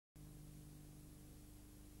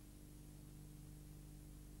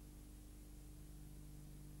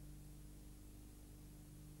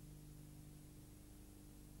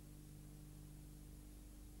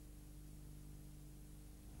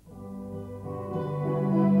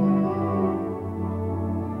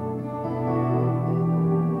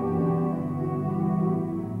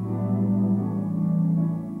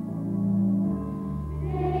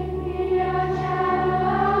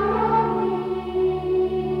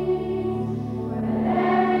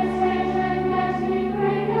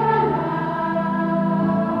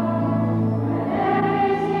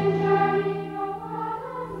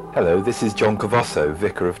Hello, this is John Cavosso,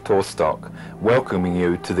 Vicar of Tawstock, welcoming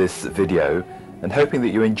you to this video and hoping that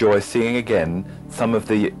you enjoy seeing again some of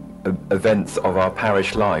the events of our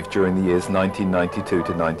parish life during the years 1992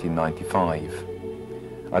 to 1995.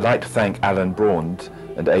 I'd like to thank Alan Braund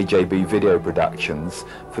and AJB Video Productions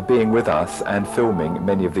for being with us and filming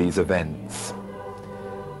many of these events.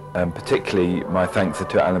 Particularly my thanks are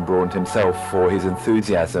to Alan Braund himself for his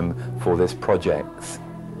enthusiasm for this project.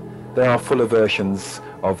 There are fuller versions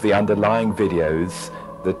of the underlying videos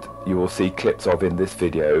that you will see clips of in this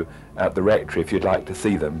video at the rectory if you'd like to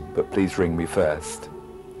see them, but please ring me first.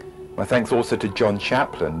 My thanks also to John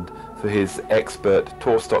Chaplin for his expert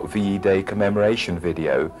Tawstock VE Day commemoration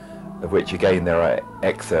video, of which again there are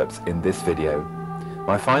excerpts in this video.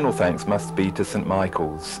 My final thanks must be to St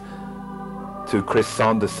Michael's, to Chris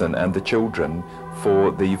Sanderson and the children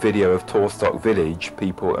for the video of Tawstock Village,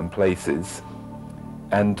 People and Places,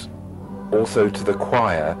 and also to the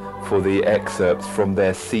choir for the excerpts from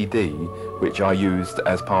their CD, which I used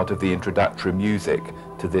as part of the introductory music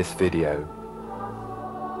to this video.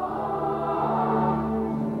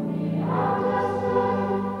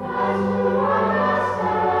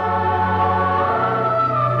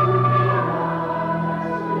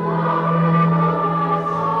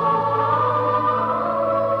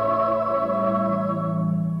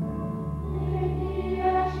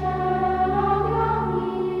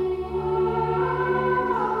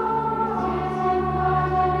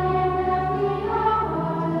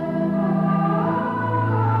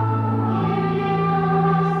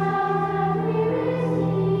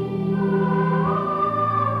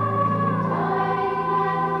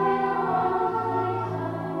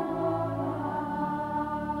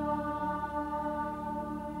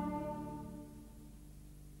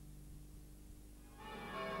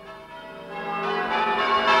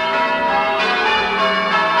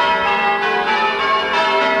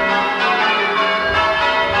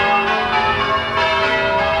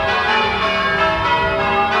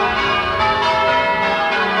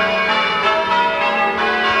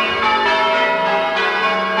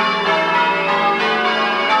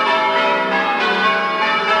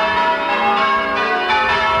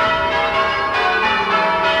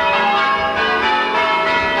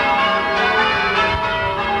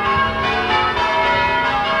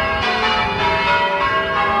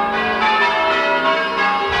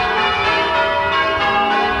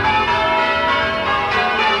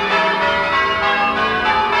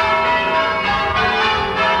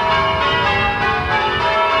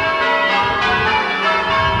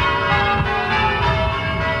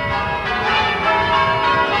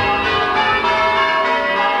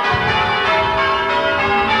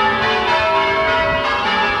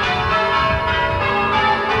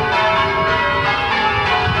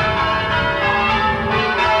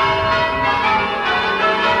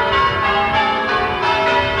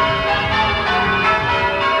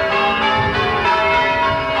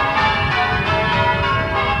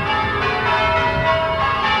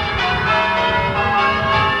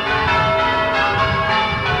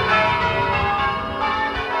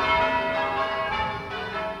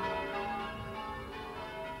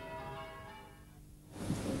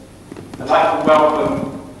 I'd like to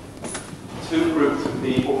welcome two groups of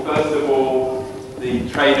people. First of all, the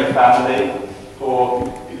Trainer family for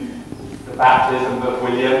the baptism of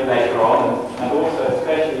William later on, and also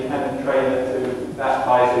especially Helen Trainer to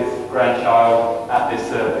baptize his grandchild at this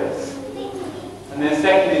service. And then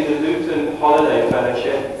secondly, the Luton Holiday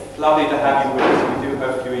Fellowship. It's lovely to have you with us. We do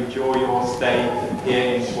hope you enjoy your stay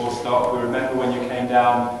here in Tawstock. We remember when you came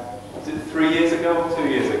down, was it 3 years ago or 2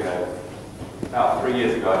 years ago? About 3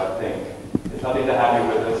 years ago, I think. It's lovely to have you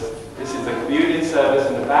with us. This is a communion service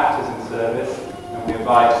and a baptism service, and we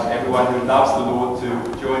invite everyone who loves the Lord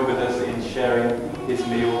to join with us in sharing his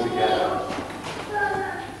meal together.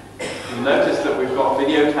 You'll notice that we've got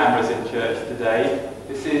video cameras in church today.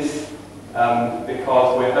 This is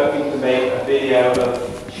because we're hoping to make a video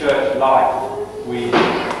of church life. We,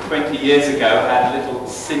 20 years ago, had little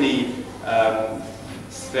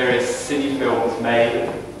various cine films made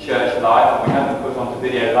of church life, and we had them put onto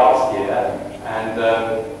video last year. And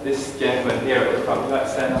this gentleman here at the front, would you like to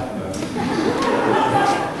stand up a moment?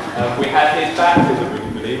 We had his baptism, would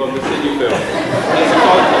you believe, on the cine film. It's a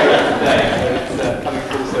volunteer today, so it's coming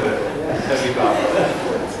full circle. So we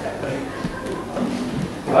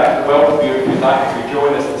I'd like to welcome you if you'd like to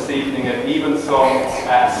join us this evening at Evensong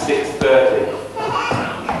at 6:30.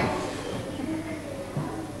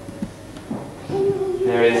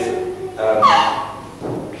 There is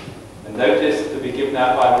a notice to be given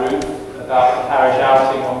out by Ruth about the parish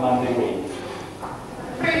outing on Monday week.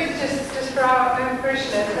 Ruth, just for our own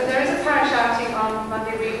parishioners, so there is a parish outing on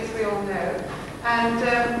Monday week, as we all and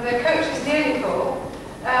the coach is nearly full.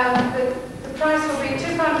 The price will be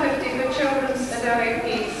 £2.50 for children's and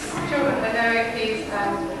OAPs, children and OAPs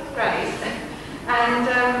and grannies, and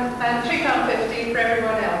 £3.50 for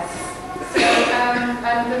everyone else. So,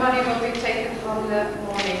 and the money will be taken on the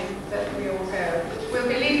morning that we all go. We'll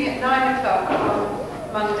be leaving at 9 o'clock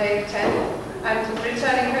on Monday the 10th, and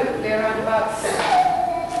returning hopefully around about 7.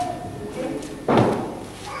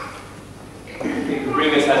 I think the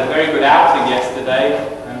Ringers had a very good outing yesterday,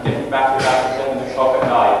 and getting back about 7 o'clock at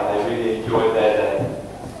night. They really enjoyed their day.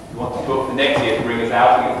 We want to book for next year's Ringers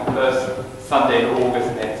outing. It's the first Sunday in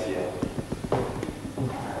August next year.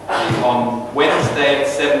 On Wednesday at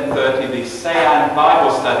 7:30, the Sayan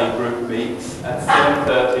Bible Study group meets at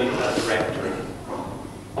 7:30 at the Rectory.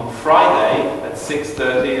 On Friday at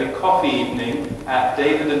 6:30, a coffee evening at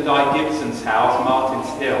David and Di Gibson's house, Martins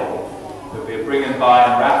Hill. There'll be a bring and buy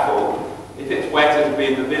and raffle. If it's wet, it'll be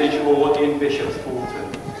in the village hall in Bishop's Fulton.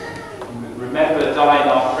 Remember Di in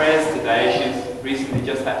our prayers today. She's recently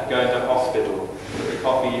just had to go into hospital, but the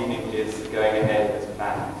coffee evening is going ahead as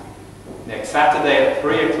planned. Next Saturday at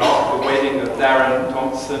 3 o'clock, the wedding of Darren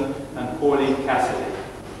Thompson and Pauline Cassidy.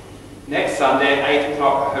 Next Sunday at 8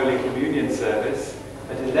 o'clock, Holy Communion service.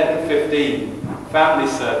 At 11:15, family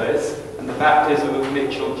service and the baptism of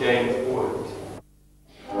Mitchell James Wood.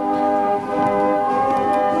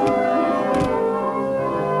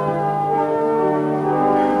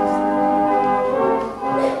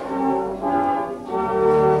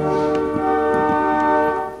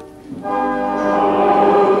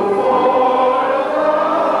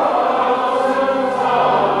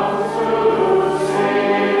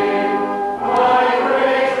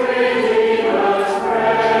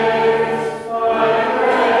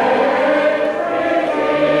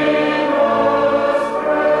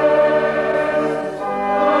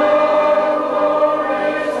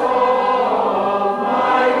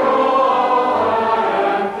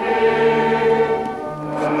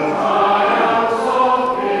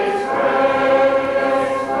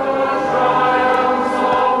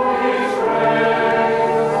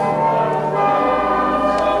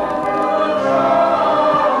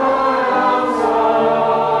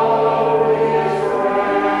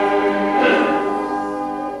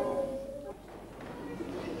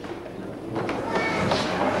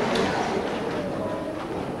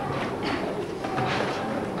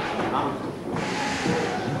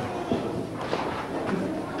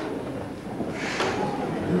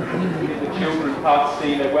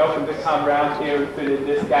 They're welcome to come round here and fill in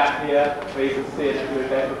this gap here, where you can see it through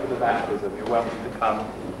better for the baptism. You're welcome to come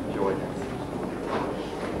and join us.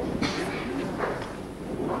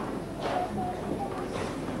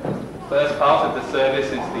 First part of the service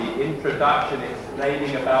is the introduction,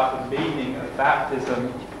 explaining about the meaning of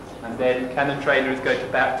baptism, and then Canon Trainer is going to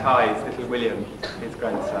baptize little William, his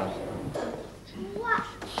grandson.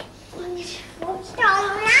 What's going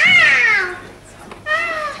on now?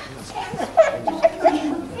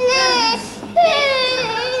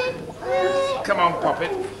 Come on,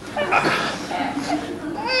 Poppet.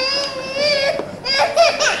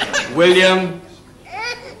 William,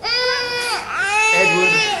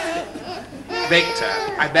 Edward, Victor,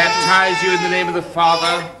 I baptize you in the name of the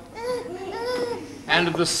Father, and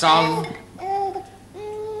of the Son,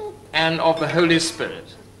 and of the Holy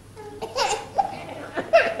Spirit.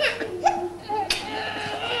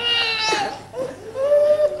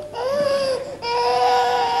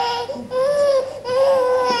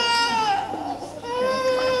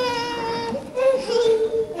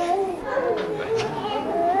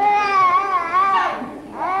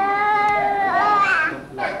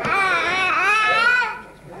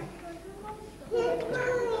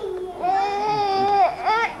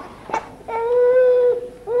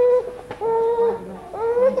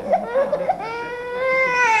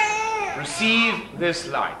 This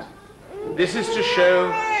light. This is to show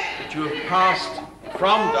that you have passed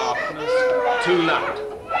from darkness to light.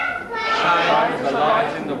 Shine as the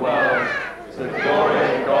light in the world, to the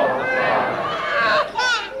glory of God the Father.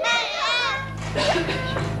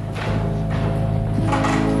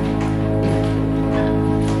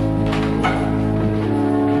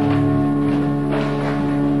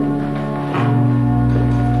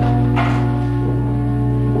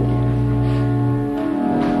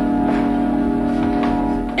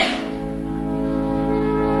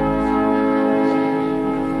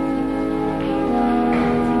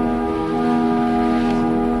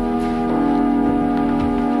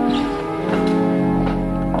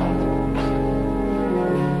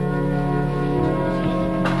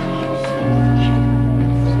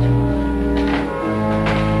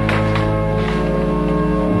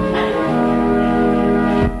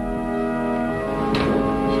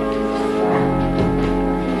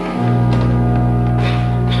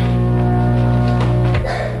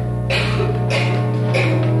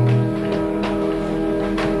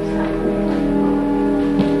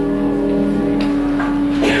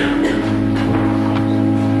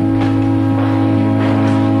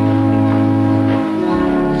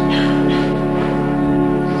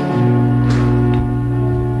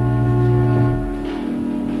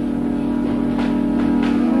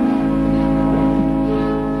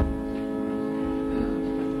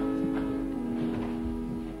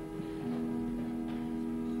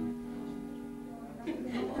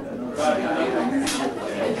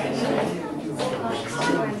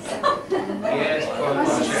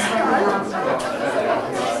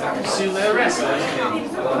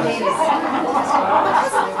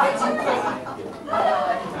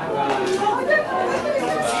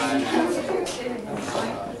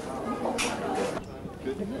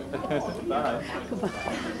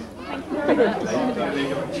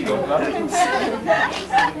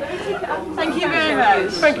 Thank you very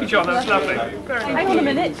much. Thank you, John. That's lovely. Hang on a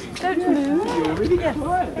minute. Don't move. You're really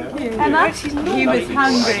quiet now. Emma, he was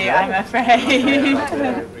hungry, I'm afraid.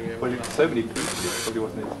 Well, it's so many people, he probably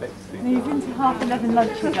wasn't expecting. He's into 11:30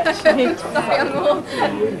 lunches, actually. Sorry, I'm all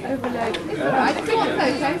overloaded. It's all right. Do you want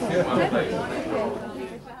photos?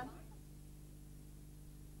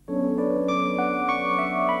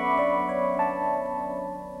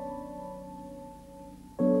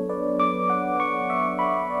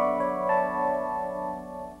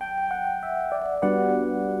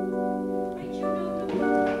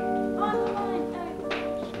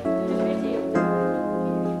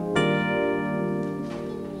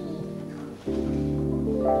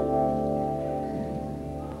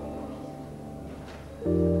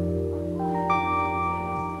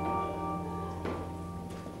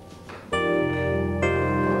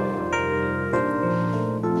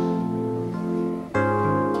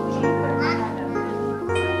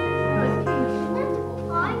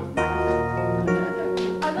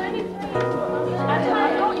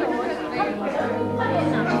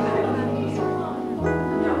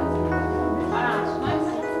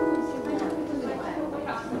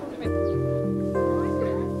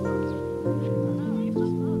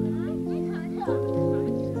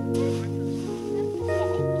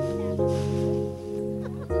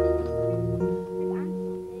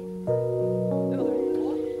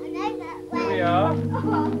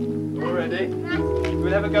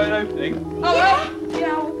 We'll have a go at opening. Oh, yeah.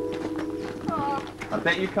 I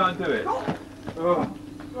bet you can't do it. Oh.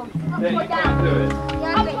 I bet you can't do it.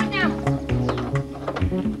 I'll put down.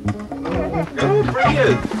 Oh,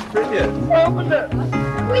 brilliant! Brilliant!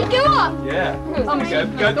 We go up. Yeah.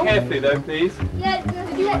 Go carefully though, please. Yeah,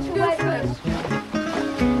 did you want to go first?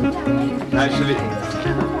 Actually.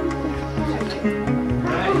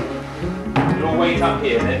 Right. We'll wait up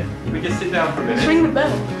here then. We just sit down for a minute. Ring the bell.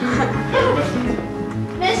 No, we mustn't.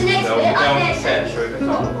 There's the next No, bit we're up down there. the stairs, show it the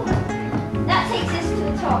top. That takes us to the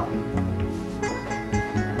top.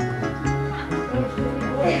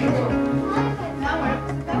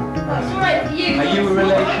 It's alright for you. Are you a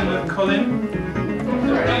relation of Colin?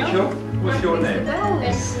 Rachel? What's your name?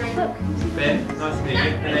 Ben, nice to meet you.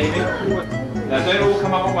 And Amy? Now don't all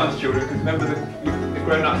come up at once, children, because remember the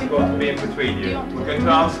grown-ups have got to be in between you. We're going to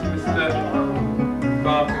ask Mr.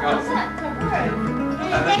 Barker.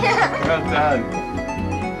 Well done.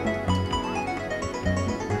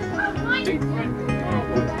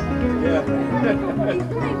 Yeah.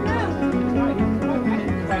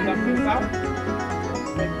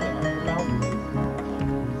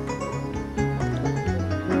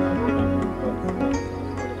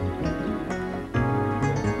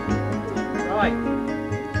 Right.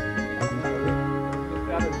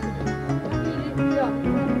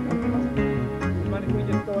 Mind if we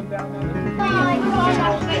just go on down there?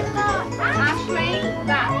 Ashley,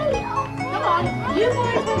 that. Come on, you go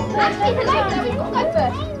first. Ashley, the light, we've got to go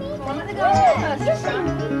first. Come on, let the girls go first.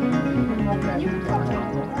 You can talk.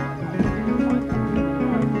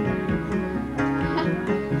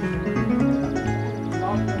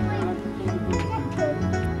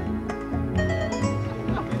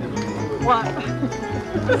 What?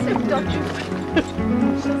 So dodgy.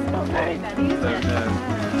 It's not very many, is it?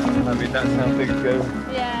 I mean, that's how things go.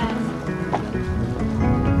 Yeah.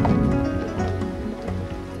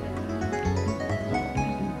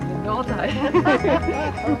 Not I.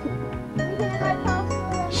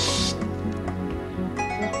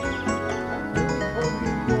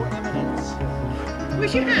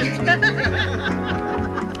 Where's your hand?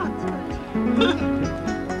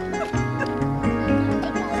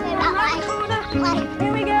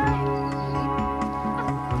 Here we go.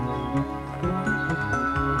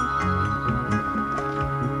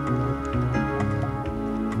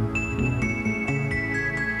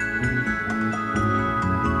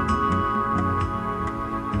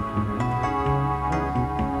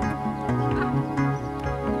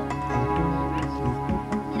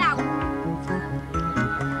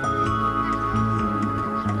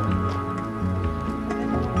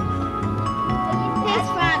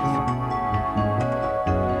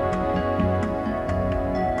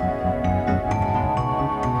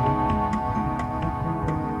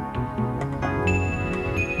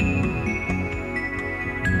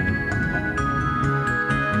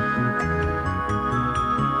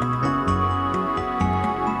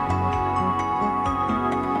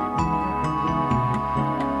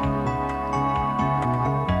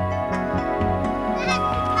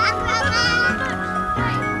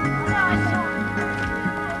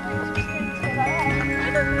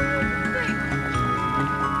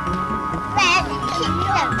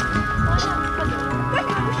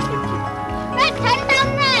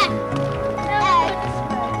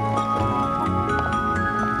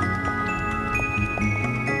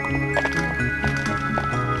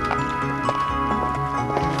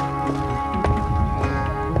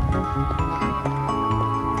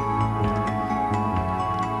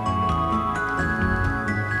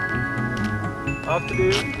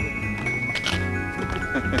 Afternoon.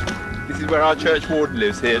 This is where our church warden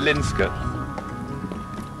lives here, Linska.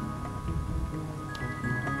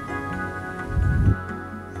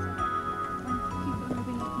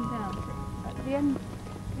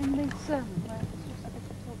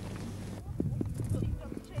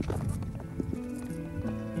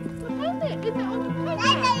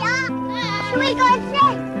 Shall we go and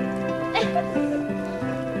see?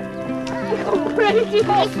 Crazy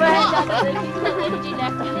horse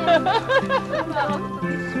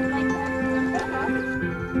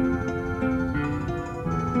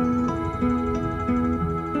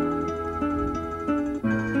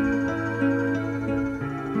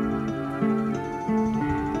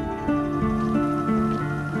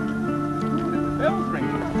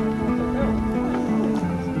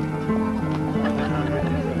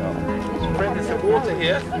Water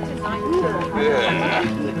here. Yeah.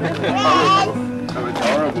 Oh, it's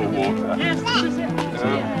horrible water. Yes, this is it.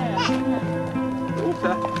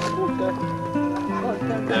 Water.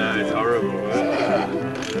 No, it's horrible.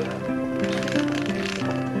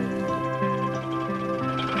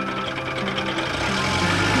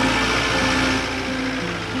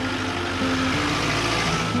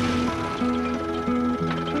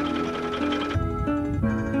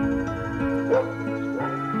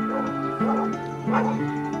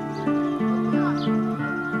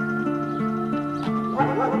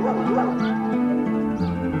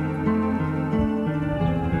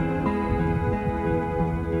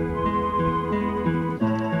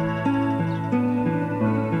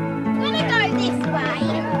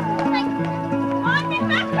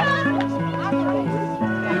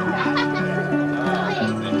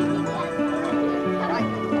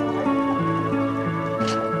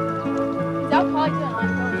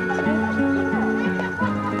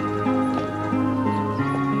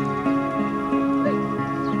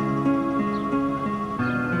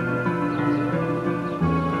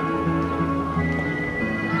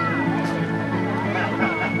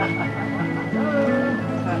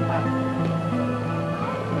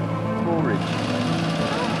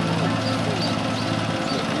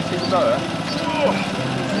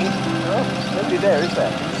 Nobody there, is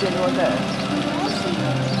there? Can you see anyone there?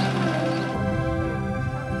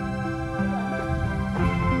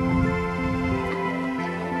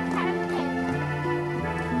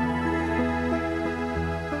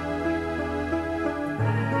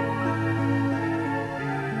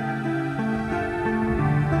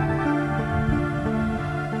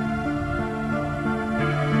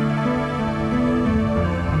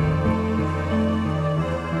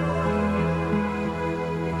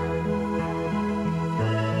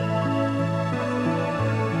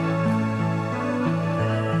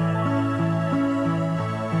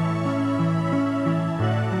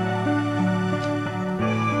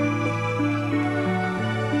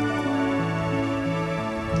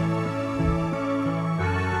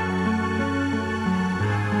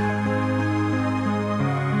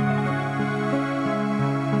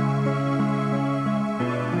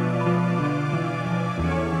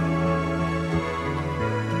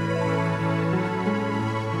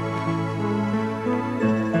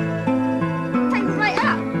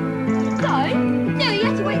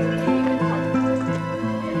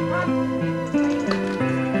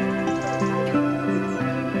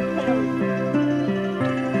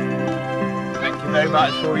 Very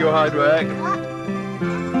much for all your hard work.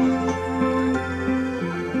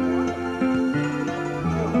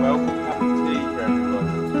 Welcome cup of tea for everyone.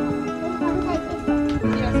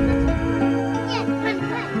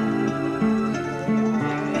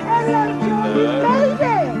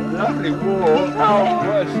 Lovely walk. Oh,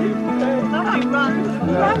 what's you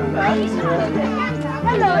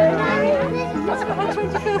Hello. What's about her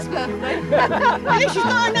 21st birthday? At least she's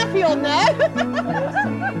got a nappy on there.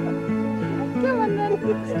 Come on then,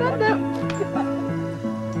 stand up.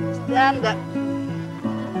 Stand up.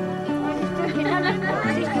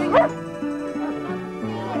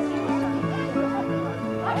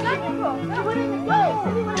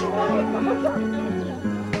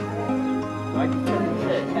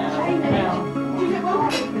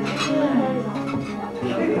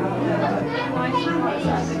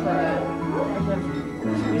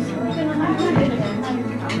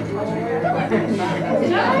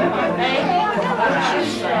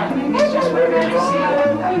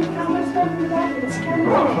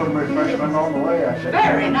 Some refreshment on the way, I said.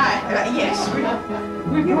 Very nice. Yes.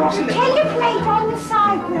 Take a plate on the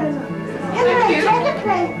side, girl. Take a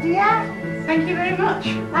plate, dear. Thank you very much.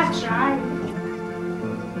 That's right.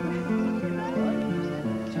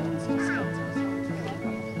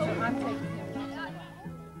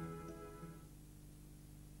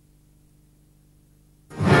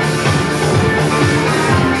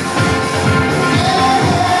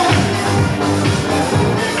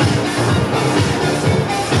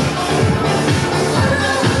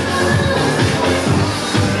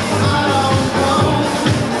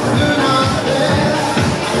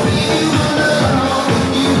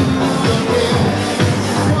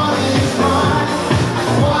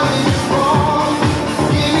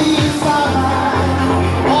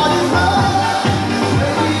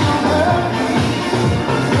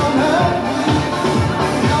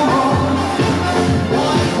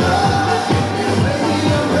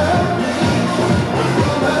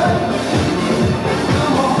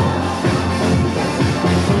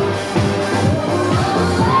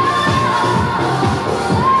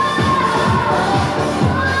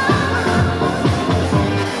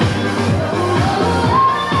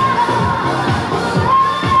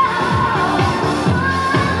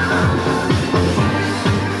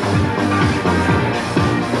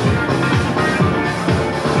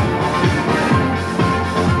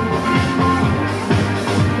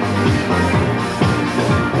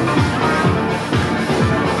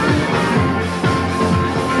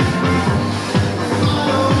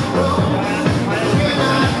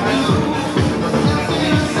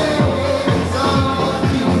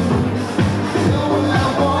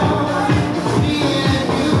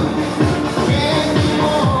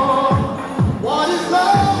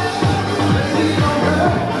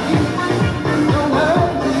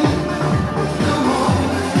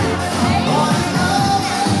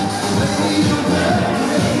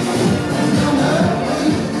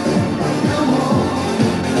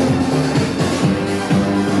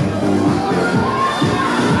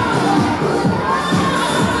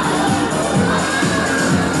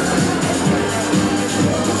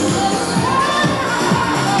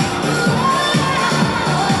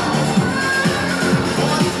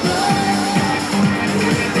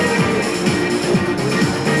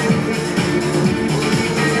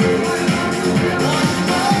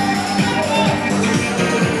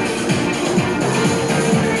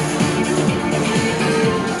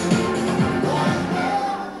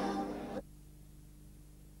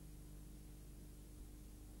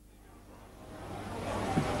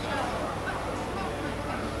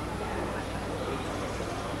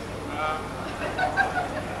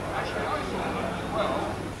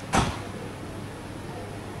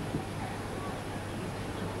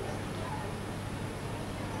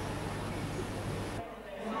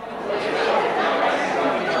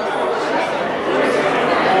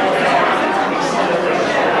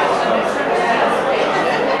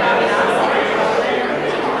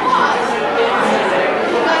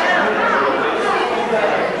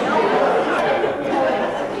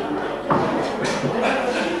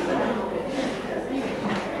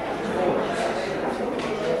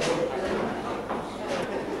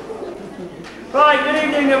 Right, good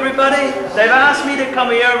evening everybody. They've asked me to come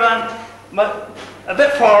here, a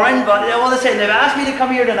bit foreign, but what they're saying, they've asked me to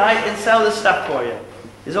come here tonight and sell this stuff for you.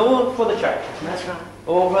 It's all for the church. That's right.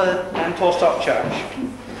 All for the Tawstock Church.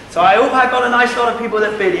 So I hope I got a nice lot of people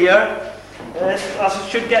that bid here. This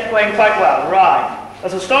should get going quite well. Right.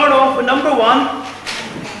 So start off with number 1,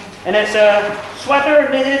 and it's a sweater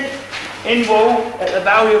knitted in wool at the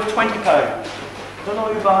value of £20. I don't know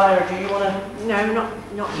who you buy, or do you want to? No, not.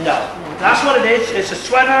 No. That's what it is. It's a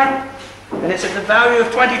sweater, and it's at the value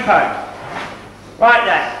of £20. Right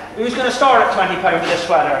then, who's going to start at £20 for this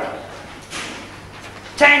sweater?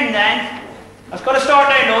 10 then. I've got to start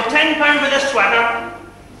down low. £10 for this sweater.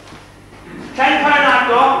 £10 I've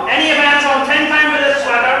got. Any advance on £10 for this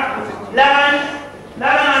sweater? 11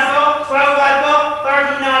 I've got. 12 I've got.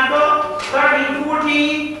 13 I've got. 13,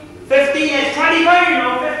 14, 15. It's £20, you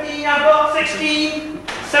know. 15 I've got. 16,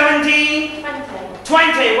 17,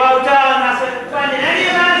 20. Well done. That's it. 20. Any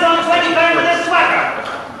advance on £20 for this sweater?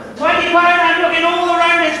 £20. I'm looking all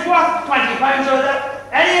around. It's worth £20. So that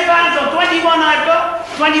any advance on 21 I've got.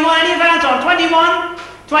 21. Any advance on 21?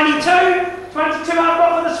 22. 22 I've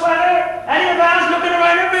got for the sweater. Any advance looking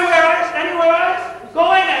around everywhere else? Anywhere else?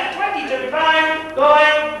 Going at £22.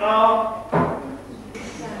 Going. No.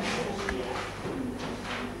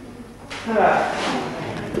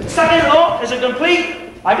 Second lot is a complete.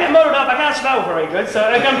 I get muddled up. I can't spell very good. So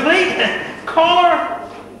a complete collar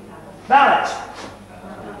valet.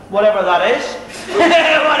 Whatever that is.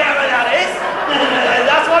 Whatever that is.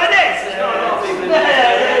 That's what it is.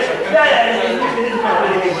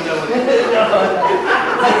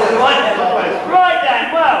 Right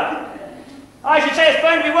then, well, I should say it's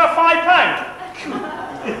going to be worth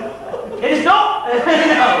 £5. It is not? No.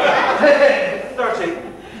 30.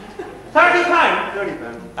 £30?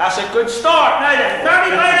 £30. That's a good start. Now then,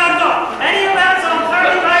 £30 I've got. Any amounts on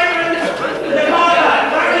 £30 in the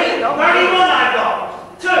collar? 30, 31 I've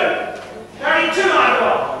got. 2. 32 I've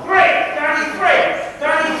got. 3. 33.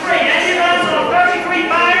 33. Any amounts on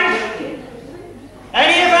 £33?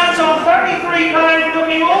 Any advance on £33,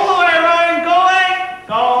 looking all the way around, going.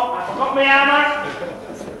 Go. I forgot my hammer.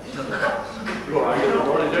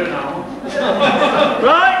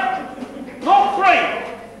 Right? Lot 3.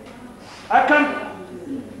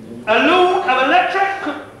 A load of electric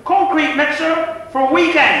concrete mixer for a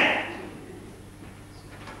weekend.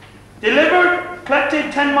 Delivered,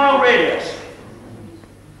 collected 10-mile radius.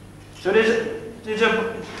 So you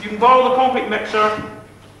can borrow the concrete mixer,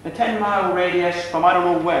 a 10-mile radius from I don't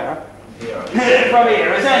know where. Here. From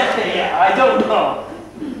here, is it? Yeah, I don't know.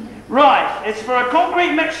 Right, it's for a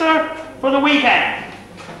concrete mixer for the weekend.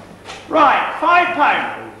 Right, £5.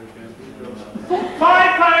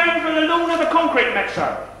 £5 for the loan of a concrete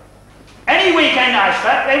mixer. Any weekend I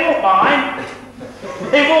expect, they won't mind.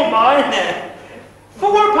 They won't mind.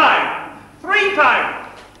 £4. £3.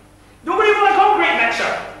 Nobody want a concrete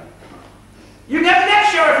mixer. You can get it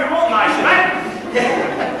next year if you want, nice man.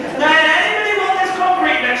 Now, anybody want this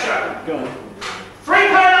concrete mixer? Go on. £3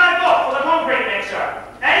 I've got for the concrete mixer.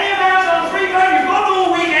 Any amounts on £3 you've got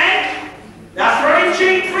all weekend? That's very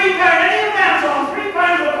cheap. £3. Any amounts on £3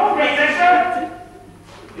 for the concrete mixer?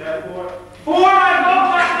 Yeah, 4. 4 I've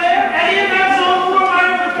got back there. Any amounts on £4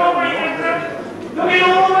 for the concrete mixer? Looking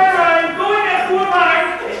all the way around, going at £4.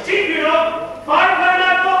 It's cheap, you know. £5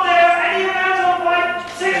 I've got there. Any amounts on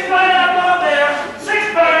 £5? £6 I've got there. £6.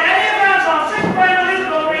 Any amounts on £6 for this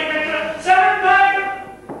concrete mixer?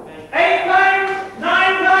 £7. £8.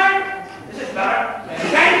 £9. Is this better? £10.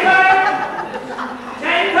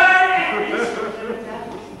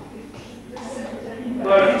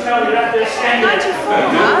 Well, you tell me that they're standing. 94,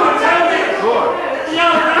 huh? Tell me. 4. No,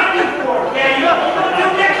 94. Yeah, you got to do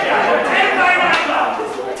next year. £10 I've got.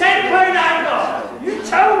 £10 I've got. You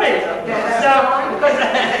tell me. So,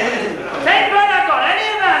 £10 I've got. Any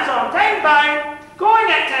amounts on £10. Going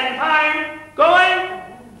at £10. Going.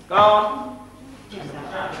 Go on.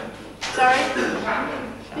 Sorry?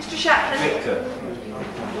 Mr. Shackman? Victor.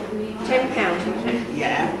 £10.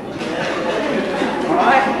 Yeah. All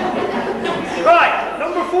right. Right.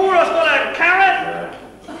 Number 4, I've got a carrot.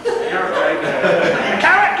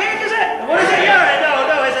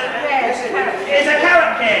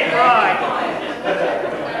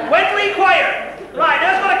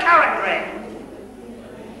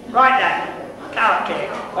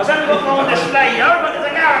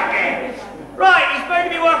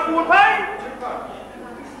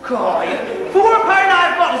 God, £4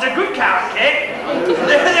 I've got is a good carrot cake.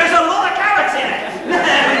 There's a lot of carrots in it.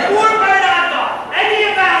 £4 I've got. Any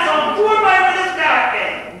advance on £4 for this carrot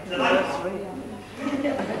cake?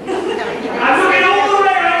 I'm looking all the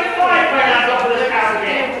way around £5 I've got for this carrot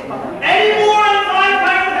cake. Any more than £5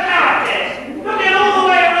 for the carrot cake? Looking all the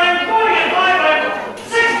way around, going at £5.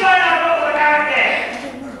 £6 I've got for the carrot cake.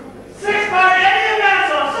 £6. Any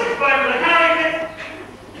advance on £6 for the carrot cake?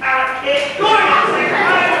 Carrot cake. Going at £6.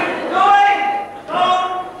 Going. Going.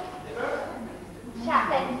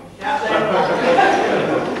 Chaplain.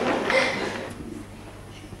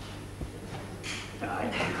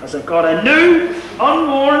 Because I've got a new,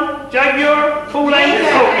 unworn Jaguar full-length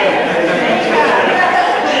coat.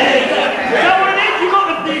 Is that what it is?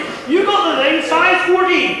 You got the thing, size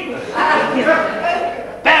 14.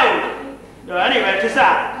 Bound. No, anyway, just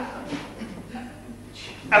that.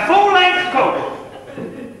 A full-length coat.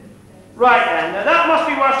 Right then, now that must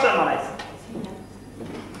be worth some money.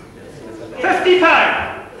 £50.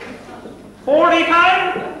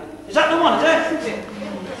 £40. Is that the one, is it?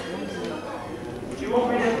 You want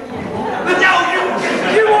me to... No,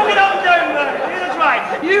 you walk it up and down there. Yeah, that's right.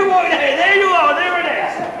 You walk it there. There you are. There it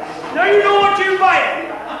is. Now you know what you buy it.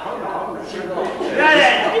 There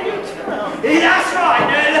then. That's right.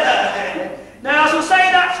 Now, as I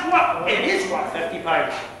say, that's what... It is worth £50.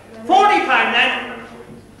 £40 then.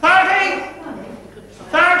 30.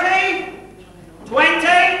 30.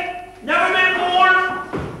 20. Never been more.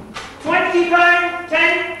 £20.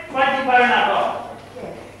 10. £20 I've got.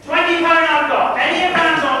 £20 I've got. Any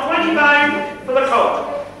advance on £20 for the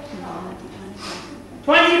coat?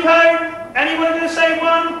 £20. Anyone going to say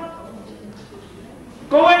one?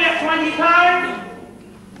 Going at £20.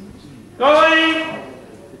 Going.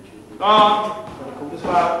 Gone. Coat as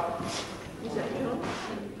well.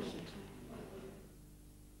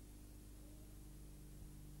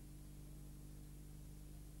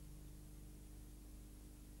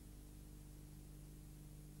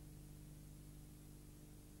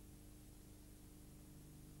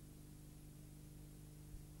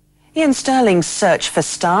 Ian Sterling's search for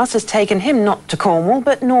stars has taken him not to Cornwall,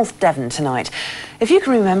 but North Devon tonight. If you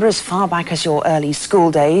can remember as far back as your early school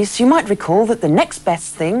days, you might recall that the next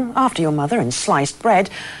best thing, after your mother and sliced bread,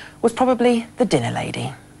 was probably the dinner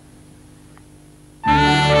lady.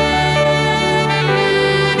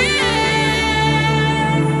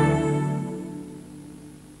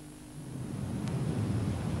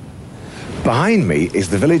 Behind me is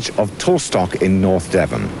the village of Tawstock in North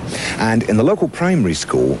Devon, and in the local primary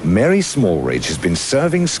school, Mary Smallridge has been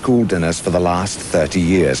serving school dinners for the last 30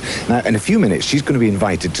 years. Now, in a few minutes, she's going to be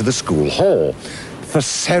invited to the school hall for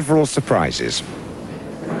several surprises.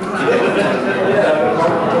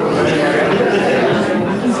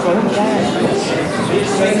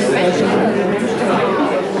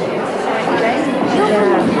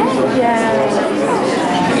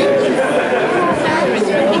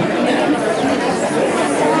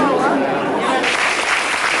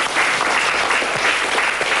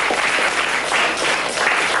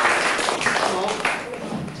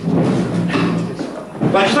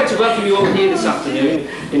 Well, I'd just like to welcome you all here this afternoon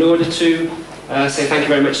in order to say thank you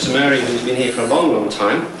very much to Mary, who's been here for a long, long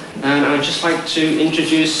time. And I'd just like to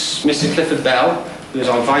introduce Mr. Clifford Bell, who is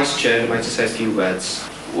our Vice Chair, who'd like to say a few words.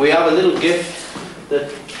 We have a little gift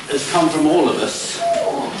that has come from all of us,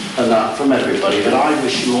 and that from everybody, but I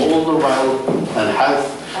wish you all the well and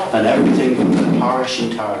health and everything from the parish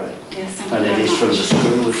entirely. Yes, and it is from the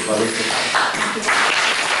school as well as the parish.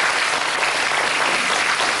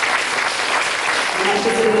 And that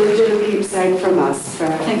is a little keepsake from us for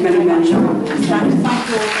many, many years. Thank you all very much.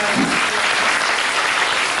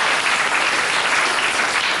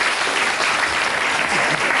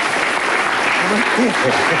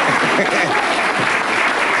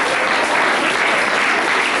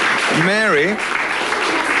 Mary,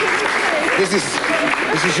 this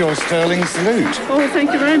is your sterling salute. Oh,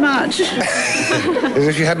 thank you very much. As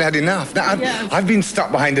if you hadn't had enough. Now, I've been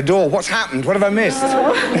stuck behind a door. What's happened? What have I missed?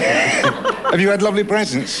 Oh. Have you had lovely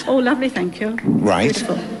presents? Oh, lovely, thank you. Right.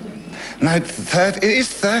 Beautiful. Now, it is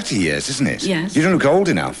 30 years, isn't it? Yes. You don't look old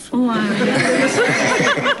enough. Oh, wow.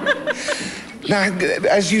 Now,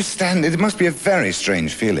 as you stand, it must be a very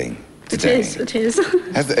strange feeling today. It is.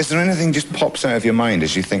 Is there anything just pops out of your mind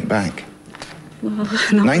as you think back? Well, not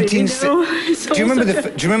really, no. Do you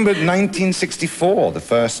remember 1964, the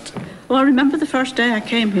first? Well, I remember the first day I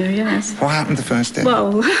came here, yes. What happened the first day?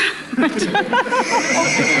 Well...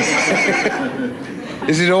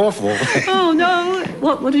 Is it awful? Oh, no.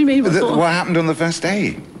 What do you mean? What happened on the first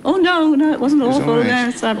day? Oh, no, it wasn't was awful. all right.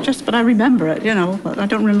 Yes, but I remember it, you know. But I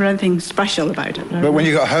don't remember anything special about it. But when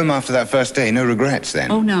you got home after that first day, no regrets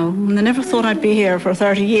then? Oh, no. And I never thought I'd be here for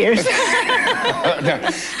 30 years.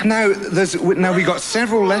 Now, we got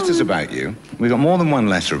several letters about you. We got more than one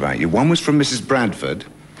letter about you. One was from Mrs. Bradford,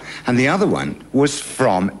 and the other one was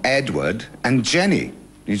from Edward and Jenny.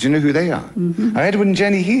 Did you know who they are? Mm-hmm. Are Edward and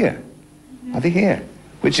Jenny here? Are they here?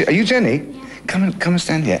 Are you Jenny? Yeah. Come and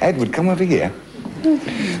stand here. Edward, come over here.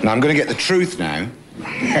 Now, I'm going to get the truth now.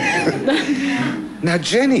 Now,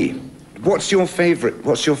 Jenny, what's your favourite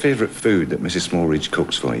food that Mrs. Smallridge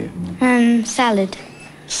cooks for you? Salad.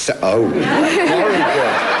 Oh, very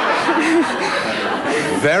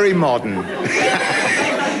good. Very modern.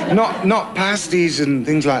 Not pasties and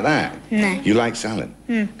things like that? No. You like salad?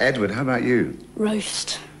 Mm. Edward, how about you?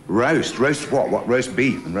 Roast. Roast? Roast what? What, roast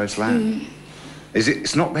beef and roast lamb?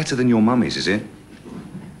 It's not better than your mummy's, is it?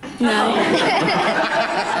 No.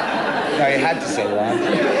 No, you had to say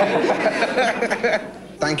that.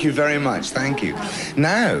 Thank you very much, thank you.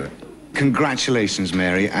 Now, congratulations,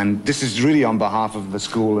 Mary, and this is really on behalf of the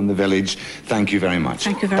school and the village. Thank you very much.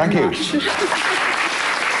 Thank you very much.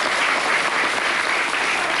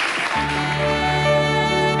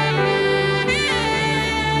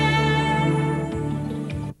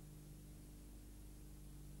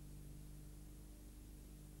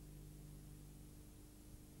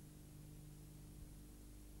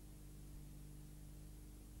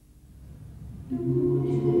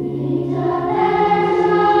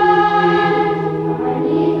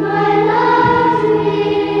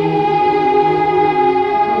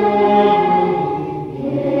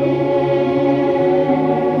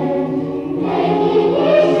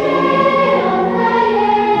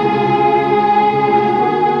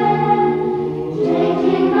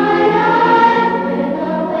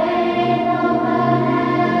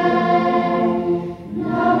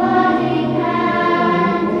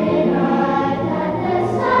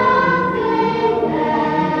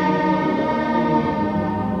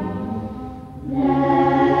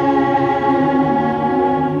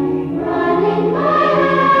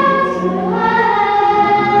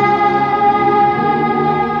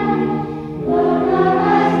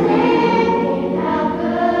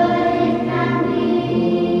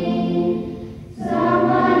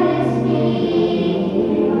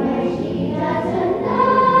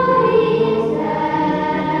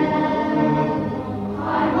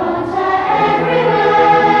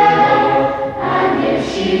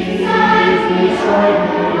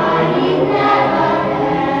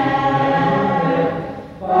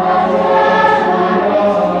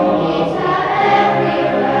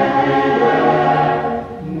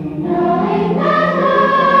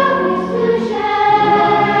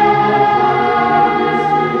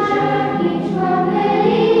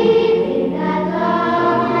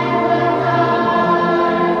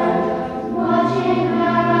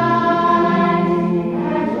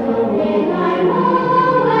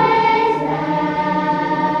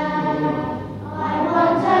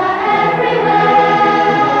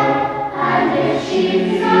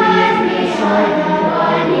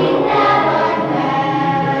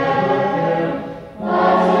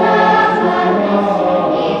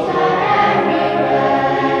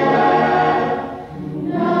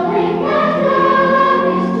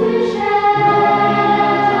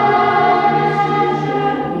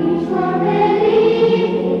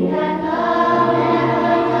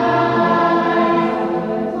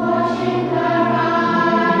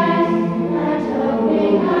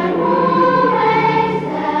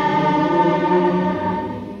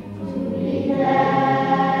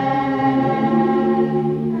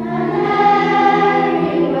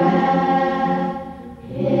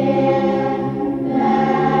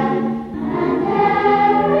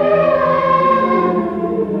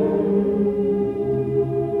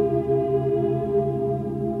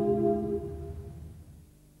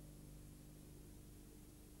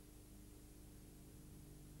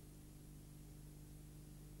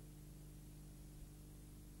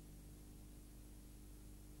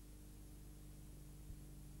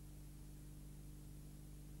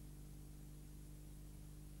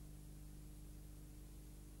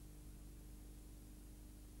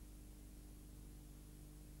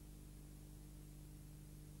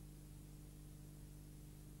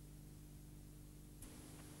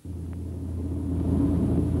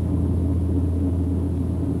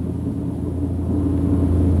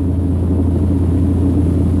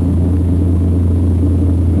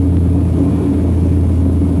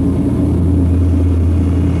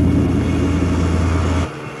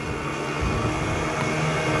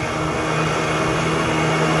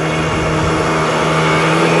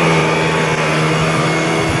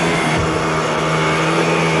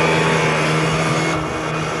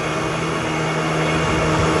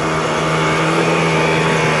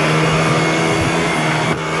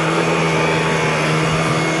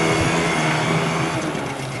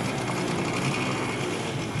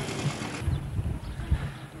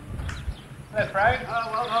 Hello, Frank.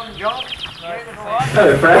 Well done, John.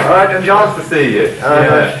 Hello, Frank. All right, and John, to see you.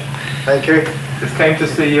 Thank you. Just came to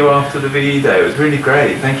see you after the VE day. It was really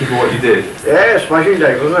great. Thank you for what you did. Yeah, smashing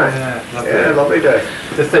day, wasn't it? Yeah, lovely. Yeah, lovely day.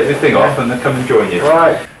 Just take this thing off and then come and join you.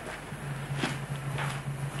 Right.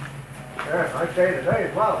 Yeah, nice day today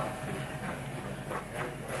as well.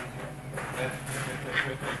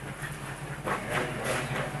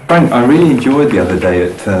 Frank, I really enjoyed the other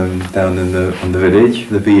day at down in on the village,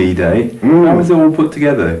 the VE day. How was it all put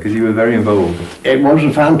together? Because you were very involved. It was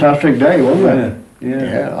a fantastic day, wasn't it?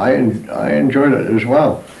 Yeah. I enjoyed it as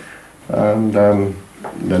well. And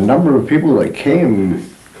the number of people that came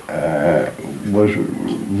was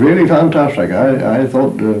really fantastic. I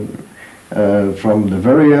thought from the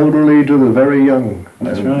very elderly to the very young.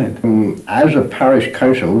 That's right. As a parish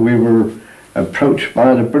council, we were approached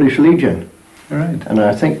by the British Legion. Right. And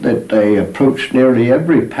I think that they approached nearly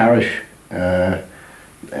every parish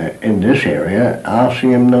in this area,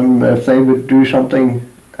 asking them if they would do something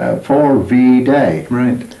for VE Day.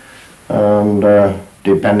 Right. And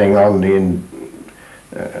depending on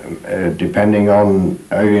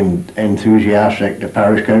how enthusiastic the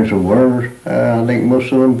parish council were, I think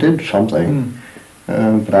most of them did something.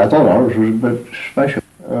 But I thought ours was a bit special.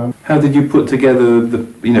 How did you put together the?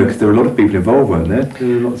 Because there were a lot of people involved, weren't there?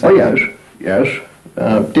 Oh yes. Yes.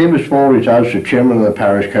 David Smallridge, as the chairman of the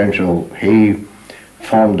parish council, he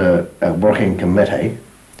formed a working committee,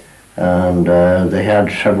 and they had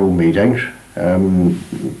several meetings, a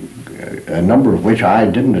number of which I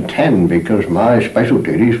didn't attend because my special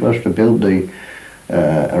duties was to build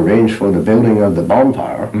arrange for the building of the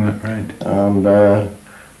bonfire. Right. And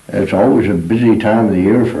it's always a busy time of the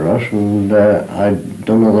year for us, and I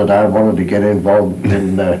don't know that I wanted to get involved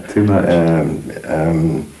in too much.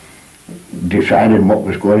 Deciding what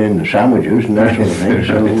was going in the sandwiches and that sort of thing.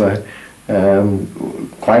 So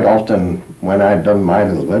quite often when I'd done my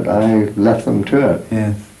little bit, I left them to it.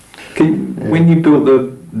 Yes. When you built the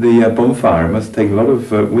bonfire, it must take a lot of.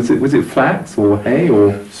 Was it flax or hay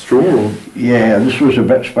or straw? Or? Yeah, this was a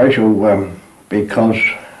bit special because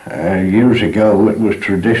years ago it was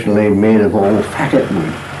traditionally made of old faggot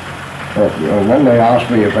wood. But when they asked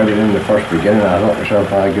me about it in the first beginning, I thought to myself,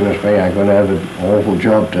 "My goodness me, I'm going to have an awful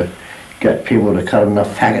job to get people to cut enough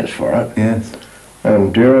faggots for it." Yes.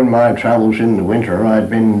 And during my travels in the winter, I'd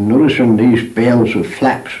been noticing these bales of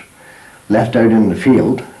flax left out in the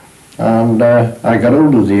field, and I got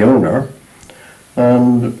hold of the owner,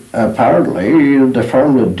 and apparently the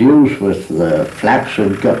firm that deals with the flax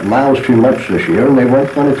had got miles too much this year, and they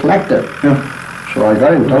weren't going to collect it. Yeah. So I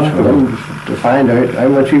got in touch with him to find out how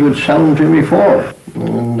much he would sell them to me for,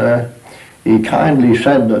 and he kindly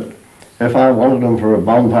said that if I wanted them for a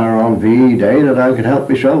bonfire on VE Day, that I could help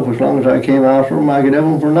myself as long as I came after them. I could have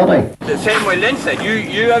them for nothing. The same with linseed.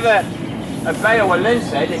 You have a bale of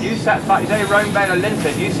linseed, and you set fire. Say a round bale of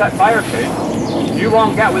linseed, you set fire to. You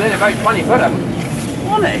won't get within about 20 foot of them.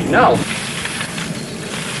 20? No.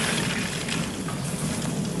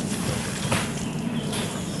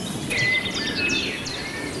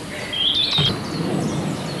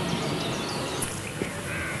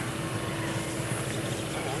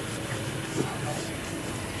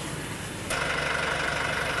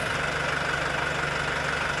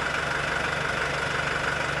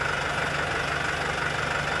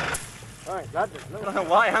 I don't know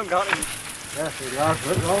why I haven't got it. Yes, it lasts a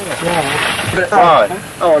bit longer. Yeah. Right.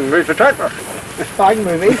 Oh, and move the tractor. Fine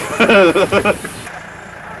with me.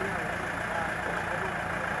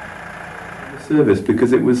 Service,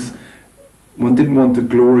 because it was, one didn't want to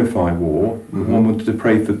glorify war, one wanted to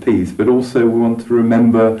pray for peace, but also we want to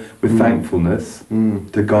remember with thankfulness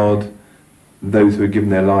to God those who had given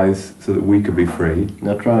their lives so that we could be free.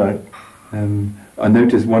 That's right. I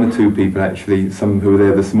noticed one or two people actually, some who were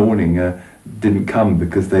there this morning, didn't come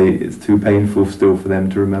because it's too painful still for them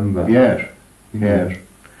to remember. Yes, yes.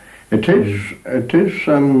 It is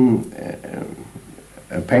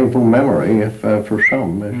a painful memory for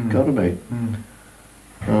some. It's got to be.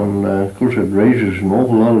 And of course, it raises an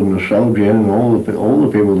awful lot of nostalgia in all the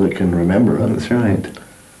people that can remember it. That's right.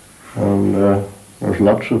 And there's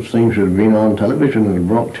lots of things that have been on television that have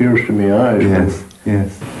brought tears to my eyes. Yes,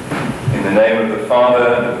 yes. In the name of the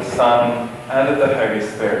Father, and of the Son, and of the Holy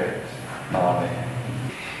Spirit. Amen.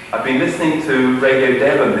 I've been listening to Radio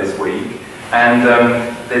Devon this week, and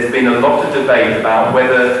there's been a lot of debate about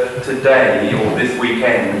whether today or this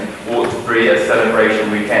weekend ought to be a celebration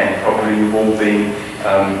weekend. Probably you've all been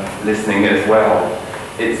listening as well.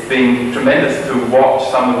 It's been tremendous to watch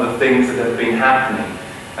some of the things that have been happening.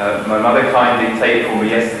 My mother kindly taped for me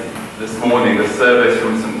this morning the service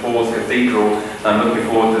from St Paul's Cathedral. I'm looking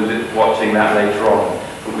forward to watching that later on.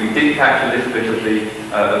 But we We did catch a little bit of the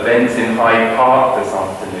events in Hyde Park this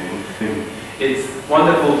afternoon. It's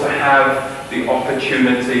wonderful to have the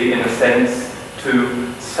opportunity, in a sense,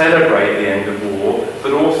 to celebrate the end of war,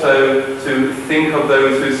 but also to think of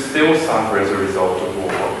those who still suffer as a result of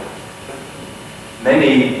war.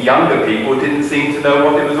 Many younger people didn't seem to know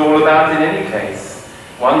what it was all about in any case.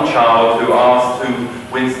 One child who asked who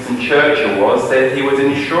Winston Churchill was said he was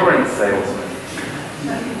an insurance salesman.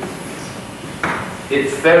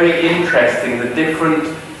 It's very interesting the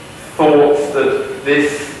different thoughts that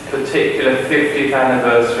this particular 50th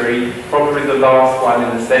anniversary, probably the last one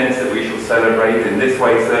in the sense that we shall celebrate in this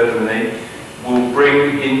way certainly, will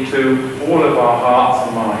bring into all of our hearts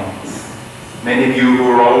and minds. Many of you who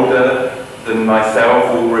are older than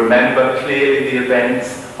myself will remember clearly the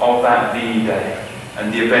events of that V-Day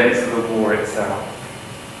and the events of the war itself.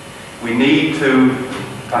 We need to,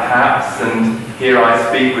 perhaps, and here I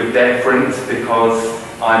speak with deference because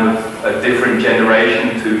I'm of a different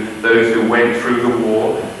generation to those who went through the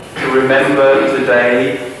war, to remember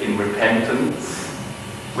today in repentance,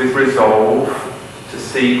 with resolve, to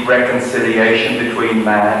seek reconciliation between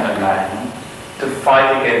man and man, to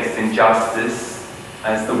fight against injustice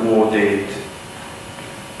as the war did.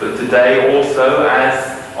 But today also,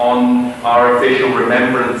 as on our official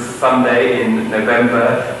Remembrance Sunday in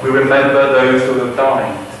November, we remember those who have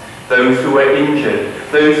died, those who are injured,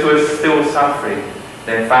 those who are still suffering,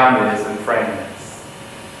 their families and friends.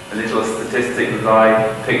 A little statistic that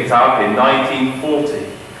I picked up in 1940,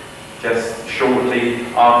 just shortly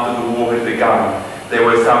after the war had begun, there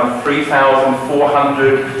were some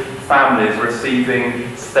 3,400 families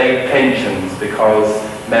receiving state pensions because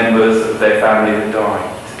members of their family had died.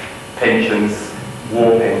 Pensions,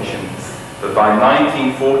 war pensions. But by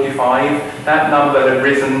 1945, that number had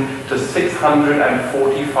risen to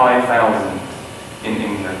 645,000 in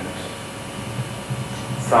England.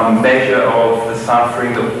 Some measure of the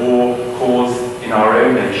suffering that war caused in our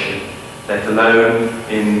own nation, let alone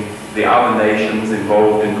in the other nations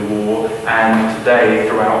involved in the war, and today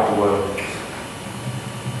throughout the world.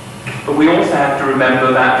 But we also have to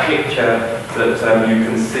remember that picture that you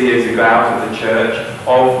can see as you go out of the church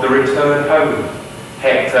of the return home.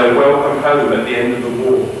 Hector, welcome home at the end of the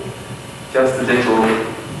war. Just a little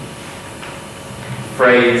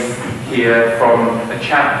phrase here from a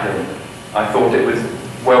chaplain. I thought it was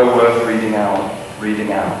well worth reading out.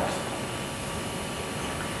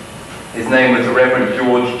 His name was the Reverend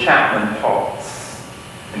George Chapman Potts,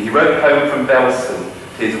 and he wrote home from Belson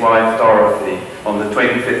to his wife Dorothy on the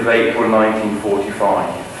 25th of April 1945.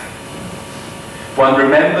 One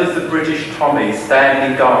remembers the British Tommy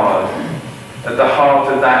standing guard at the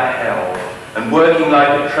heart of that hell and working like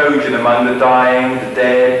a Trojan among the dying, the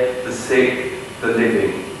dead, the sick, the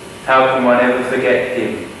living. How can one ever forget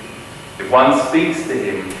him? If one speaks to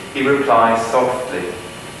him, he replies softly.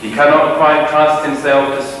 He cannot quite trust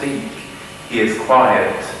himself to speak. He is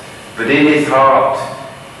quiet, but in his heart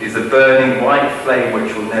is a burning white flame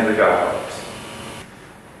which will never go out.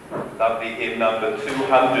 Lovely hymn number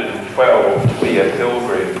 212, We a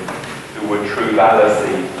pilgrim, who would true valour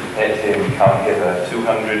see, let him come hither,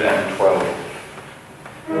 212.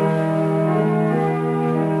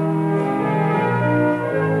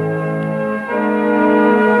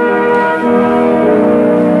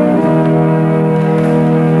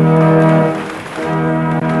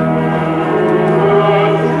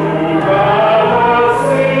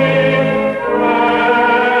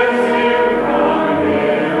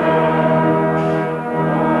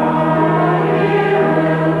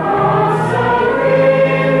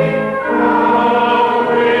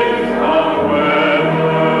 Oh,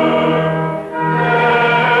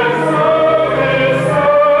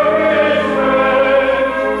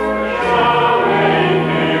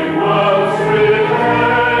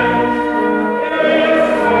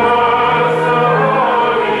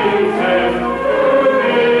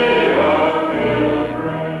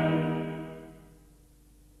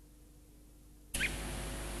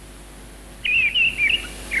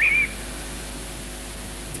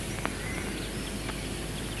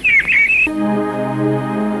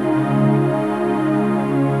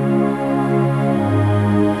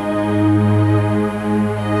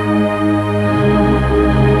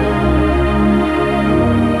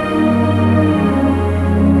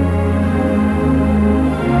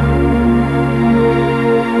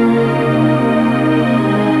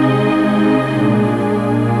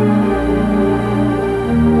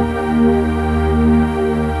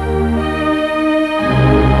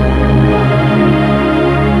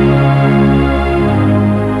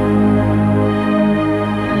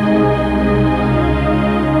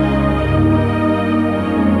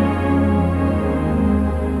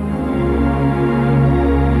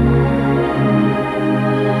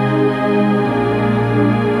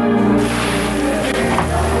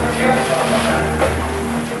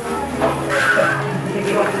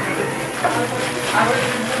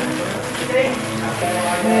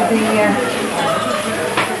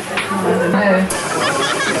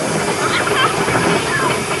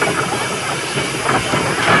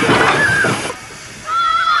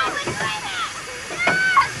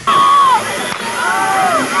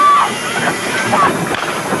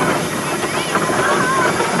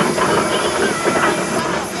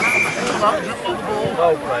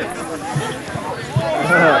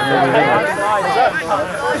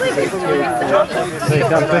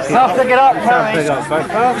 Tough to get up, Tommy.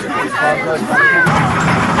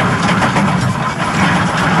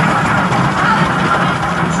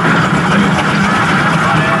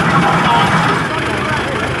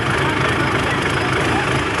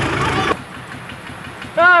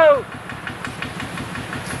 Go!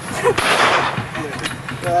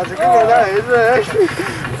 That's a good one, that is,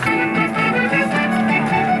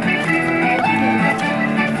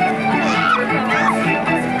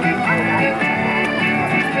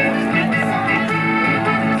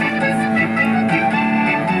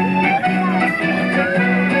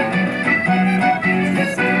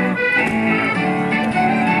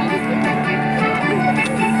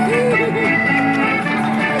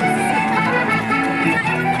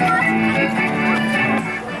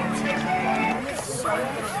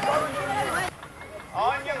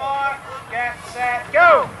 On your mark, get set,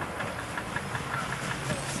 go!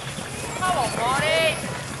 Come on, Marty!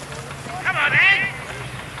 Come on, Ed!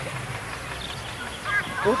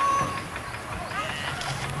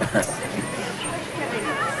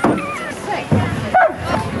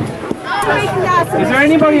 Is there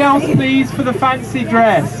anybody else, please, for the fancy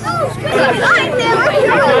dress?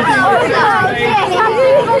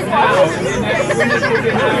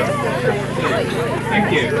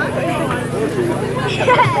 Thank you.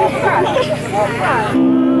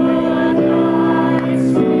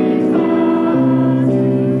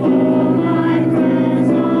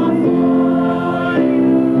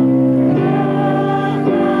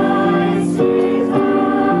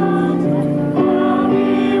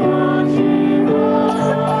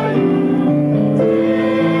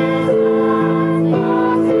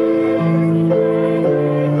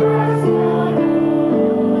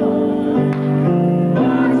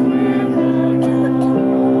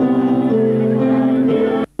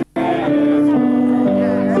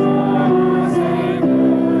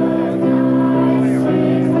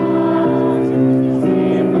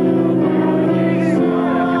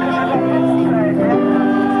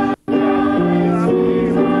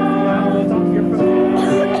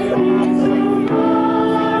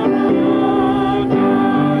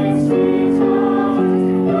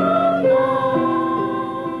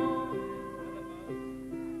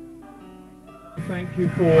 Thank you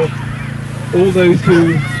for all those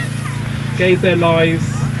who gave their lives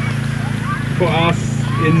for us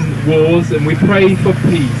in wars, and we pray for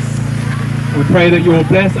peace. We pray that you will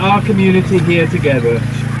bless our community here together,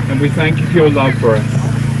 and we thank you for your love for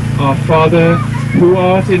us. Our Father, who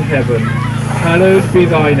art in heaven, hallowed be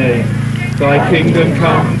thy name. Thy kingdom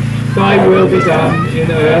come, thy will be done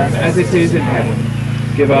in earth as it is in heaven.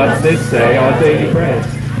 Give us this day our daily bread,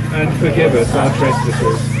 and forgive us our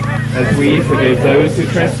trespasses, as we forgive those who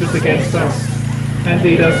trespass against us. And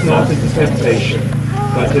lead us not into temptation,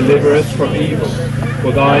 but deliver us from evil.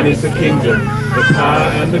 For thine is the kingdom, the power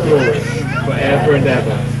and the glory, forever and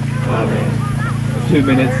ever. Amen. 2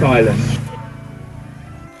 minutes silence.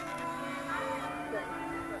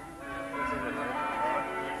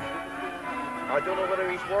 I don't know whether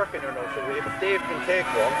he's working or not, so if Dave can take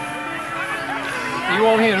one. Are you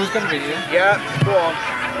all here? Who's going to be here? Yeah, go on.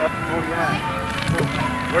 Oh, yeah.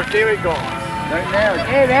 Where's David gone? Right now.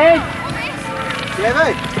 David!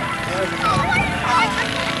 David!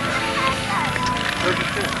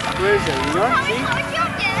 Where is he? You know? See?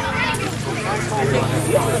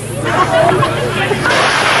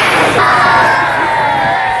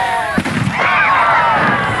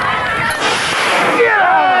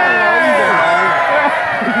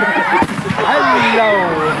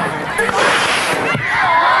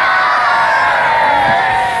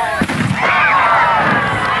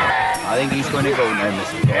 I think he's going to go now,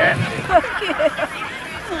 Mr. Yeah.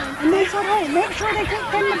 And that's all right. Make sure they take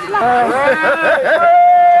 10 minutes left.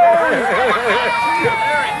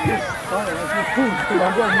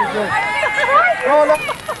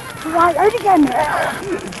 Right, out again.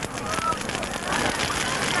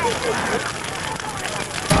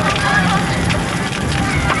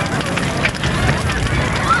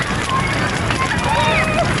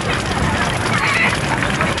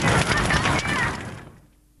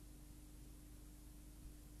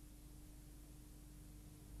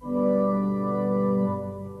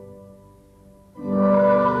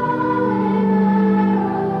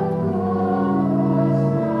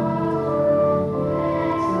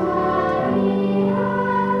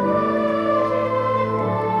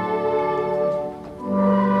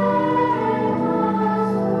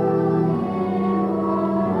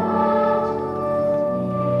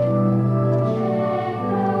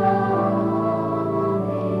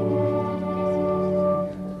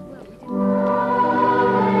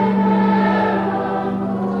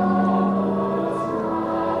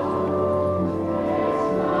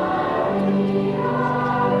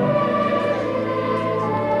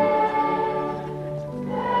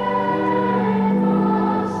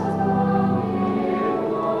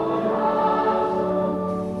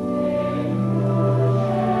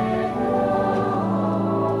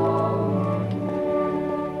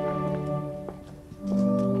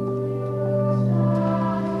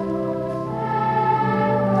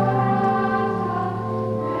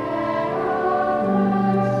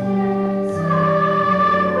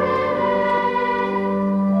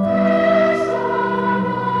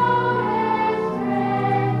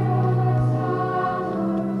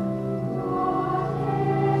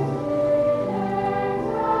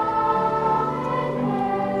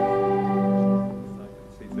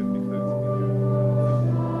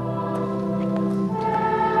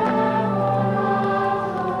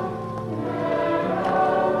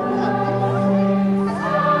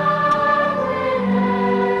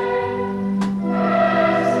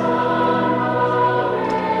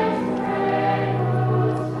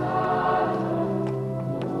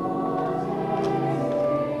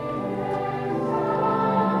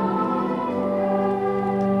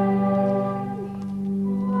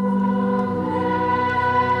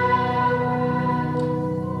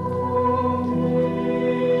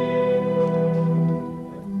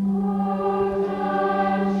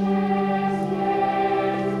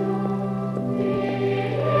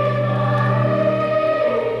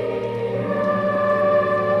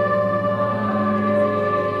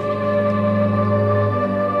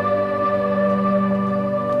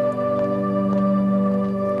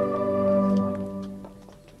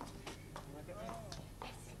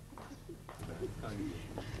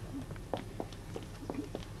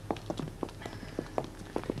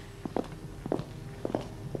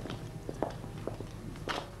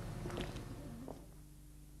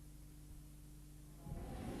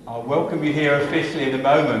 I'll welcome you here officially in a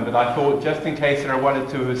moment, but I thought just in case there are one or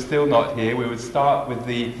two who are still not here, we would start with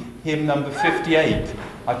the hymn number 58.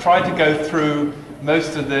 I tried to go through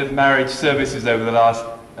most of the marriage services over the last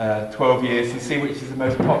 12 years and see which is the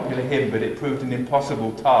most popular hymn, but it proved an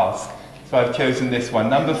impossible task. So I've chosen this one,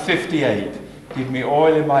 number 58. Give me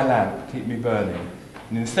oil in my lamp, keep me burning.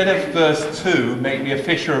 And instead of verse 2, make me a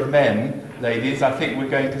fisher of men, ladies, I think we're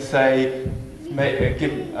going to say,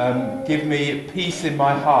 give me peace in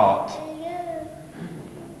my heart.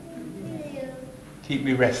 Keep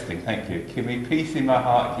me resting, thank you. Give me peace in my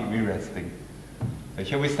heart, keep me resting. So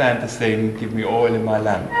shall we stand to sing, give me oil in my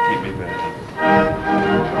lamp, keep me burning.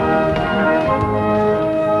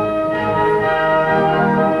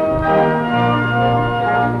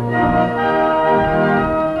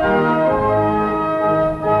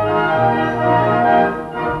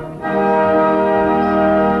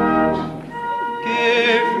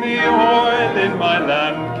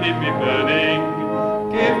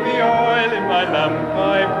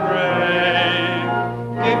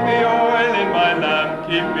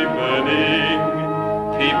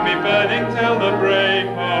 Till the break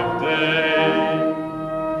of day.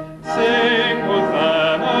 Sing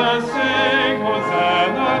Hosanna, sing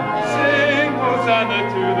Hosanna, sing Hosanna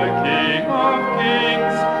to the King of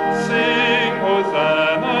Kings. Sing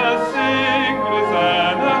Hosanna, sing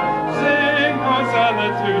Hosanna, sing Hosanna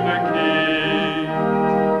to the King.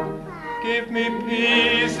 Give me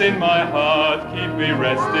peace in my heart, keep me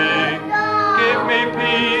resting. Give me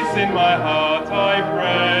peace in my heart, I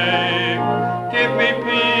pray. Give me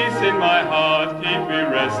peace in my heart, keep me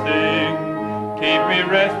resting. Keep me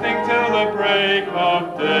resting till the break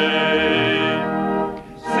of day.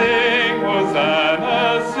 Sing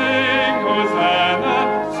Hosanna, sing Hosanna,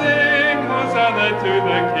 sing Hosanna to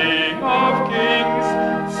the King of Kings.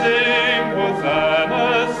 Sing Hosanna,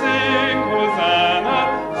 sing Hosanna,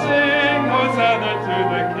 sing Hosanna to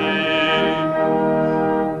the King.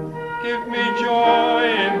 Give me joy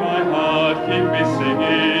in my heart, keep me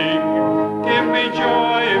singing. Give me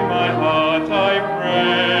joy in my heart, I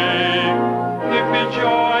pray. Give me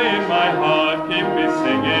joy in my heart, keep me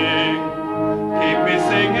singing. Keep me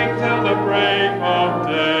singing till the break of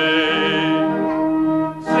day.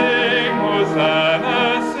 Sing Hosanna,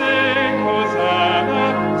 sing Hosanna,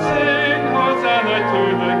 sing Hosanna to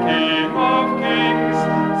the King of Kings.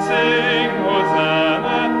 Sing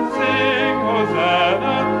Hosanna, sing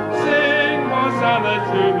Hosanna, sing Hosanna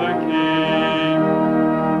to the King.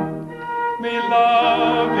 Give me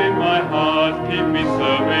love in my heart, keep me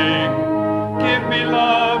serving. Give me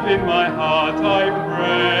love in my heart, I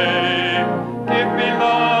pray. Give me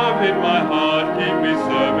love in my heart, keep me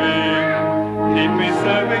serving. Keep me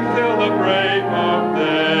serving till the break of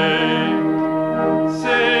day.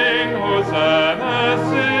 Sing Hosanna,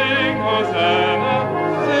 sing Hosanna,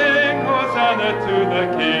 sing Hosanna to the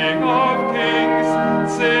King of Kings.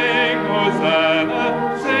 Sing Hosanna,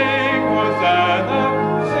 sing Hosanna,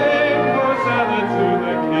 sing Hosanna to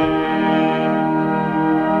the King.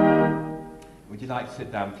 Would you like to sit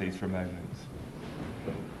down, please, for a moment?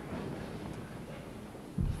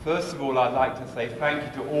 First of all, I'd like to say thank you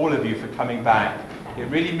to all of you for coming back. It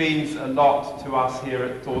really means a lot to us here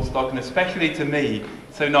at Tawstock, and especially to me.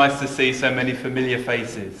 It's so nice to see so many familiar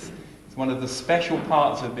faces. It's one of the special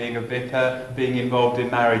parts of being a vicar, being involved in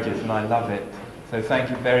marriages, and I love it. So thank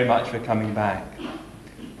you very much for coming back.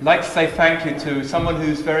 I'd like to say thank you to someone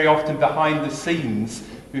who's very often behind the scenes,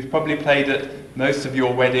 who's probably played at most of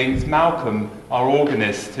your weddings, Malcolm, our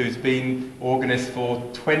organist, who's been organist for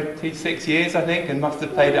 26 years, I think, and must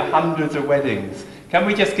have played at hundreds of weddings. Can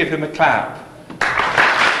we just give him a clap?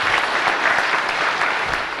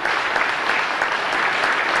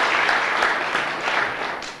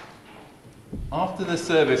 After the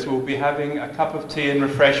service, we'll be having a cup of tea and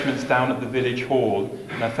refreshments down at the village hall.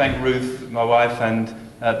 And I thank Ruth, my wife, and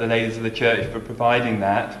the ladies of the church for providing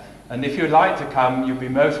that. And if you'd like to come, you'll be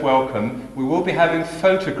most welcome. We will be having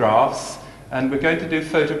photographs, and we're going to do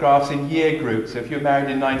photographs in year groups. So if you're married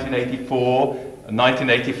in 1984,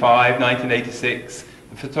 1985, 1986,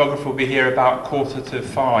 the photographer will be here about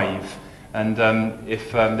 4:45. And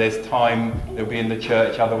if there's time, they'll be in the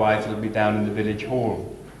church. Otherwise, it'll be down in the village hall.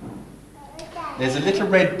 There's a little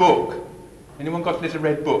red book. Anyone got a little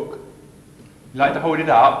red book? You like to hold it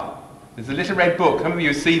up? There's a little red book. Some of you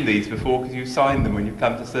have seen these before because you signed them when you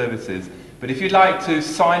come to services. But if you'd like to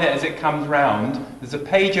sign it as it comes round, there's a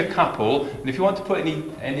page a couple. And if you want to put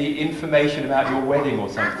any information about your wedding or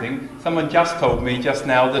something, someone just told me just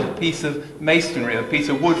now that a piece of masonry, a piece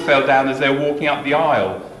of wood fell down as they were walking up the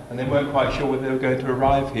aisle. And they weren't quite sure whether they were going to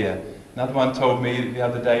arrive here. Another one told me the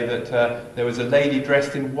other day that there was a lady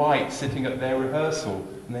dressed in white sitting at their rehearsal,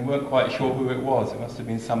 and they weren't quite sure who it was. It must have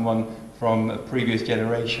been someone from a previous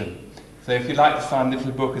generation. So if you'd like to sign the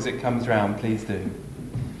little book as it comes round, please do.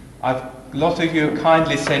 A lot of you have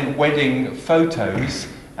kindly sent wedding photos,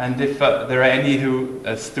 and if there are any who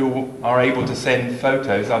still are able to send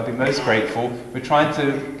photos, I'd be most grateful. We're trying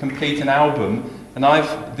to complete an album, and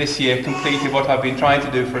I've this year completed what I've been trying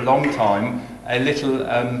to do for a long time, a little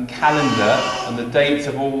calendar and the dates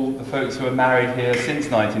of all the folks who are married here since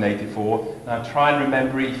 1984. And I'll try and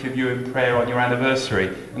remember each of you in prayer on your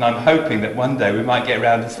anniversary. And I'm hoping that one day we might get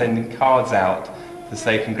around to sending cards out to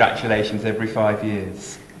say congratulations every 5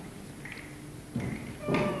 years.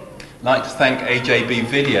 I'd like to thank AJB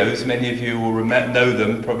Videos. Many of you will know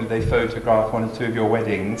them. Probably they photographed 1 or 2 of your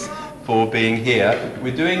weddings, for being here.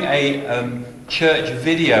 We're doing a church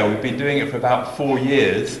video. We've been doing it for about 4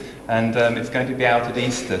 years, and it's going to be out at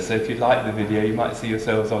Easter. So if you like the video, you might see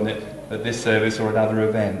yourselves on it at this service or at other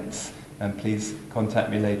events. And please contact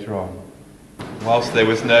me later on. Whilst there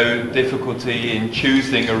was no difficulty in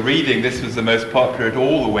choosing a reading, this was the most popular at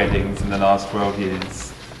all the weddings in the last 12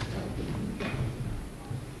 years.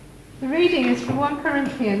 The reading is from 1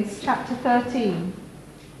 Corinthians chapter 13.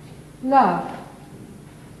 Love.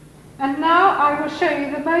 And now I will show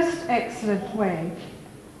you the most excellent way.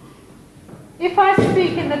 If I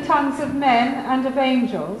speak in the tongues of men and of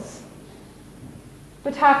angels,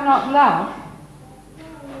 but have not love,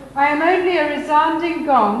 I am only a resounding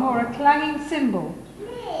gong or a clanging cymbal.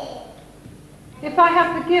 If I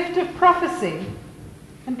have the gift of prophecy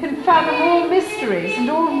and can fathom all mysteries and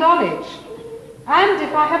all knowledge, and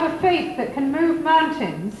if I have a faith that can move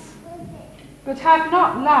mountains, but have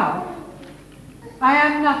not love, I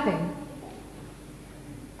am nothing.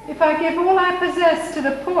 If I give all I possess to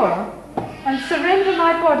the poor and surrender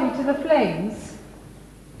my body to the flames,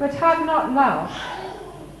 but have not love,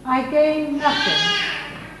 I gain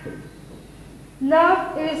nothing.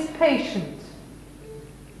 Love is patient.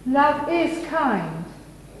 Love is kind.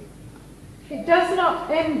 It does not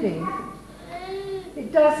envy.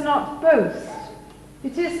 It does not boast.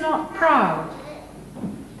 It is not proud.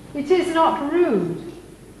 It is not rude.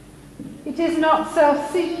 It is not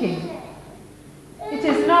self-seeking. It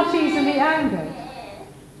is not easily angered.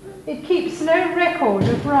 It keeps no record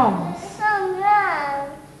of wrongs.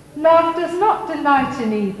 Love does not delight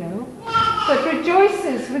in evil, but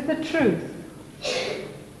rejoices with the truth.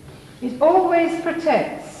 It always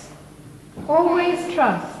protects, always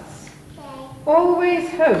trusts, always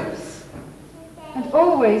hopes, and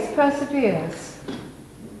always perseveres.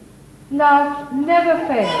 Love never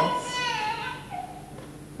fails.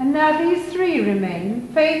 And now these 3 remain: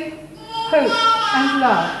 faith, hope, and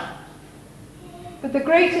love. But the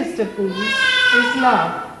greatest of these is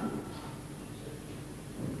love.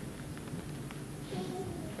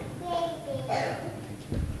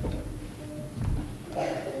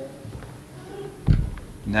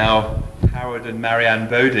 Now, Howard and Marianne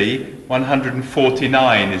Bodie,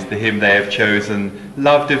 149 is the hymn they have chosen.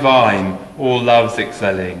 Love divine, all loves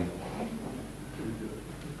excelling.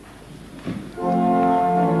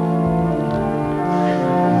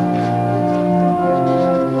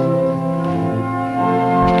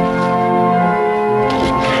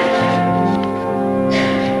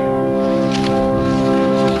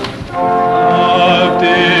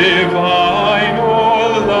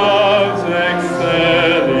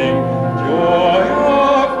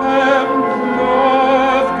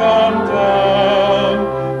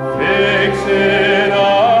 Fix in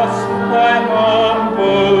us